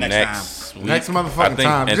 Until next week, Next I motherfucking think,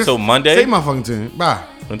 time. Until Just Monday. Say motherfucking tune. Bye.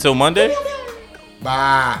 Until Monday.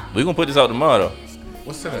 Bye. We gonna put this out tomorrow though.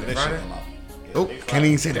 What's today? Friday? Oh, can't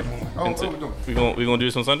even say that. Oh, what we doing? We gonna do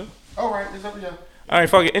this on Sunday. All right, it's up to you. All right,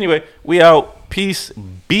 fuck it. Anyway, we out. Peace,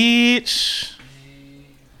 bitch.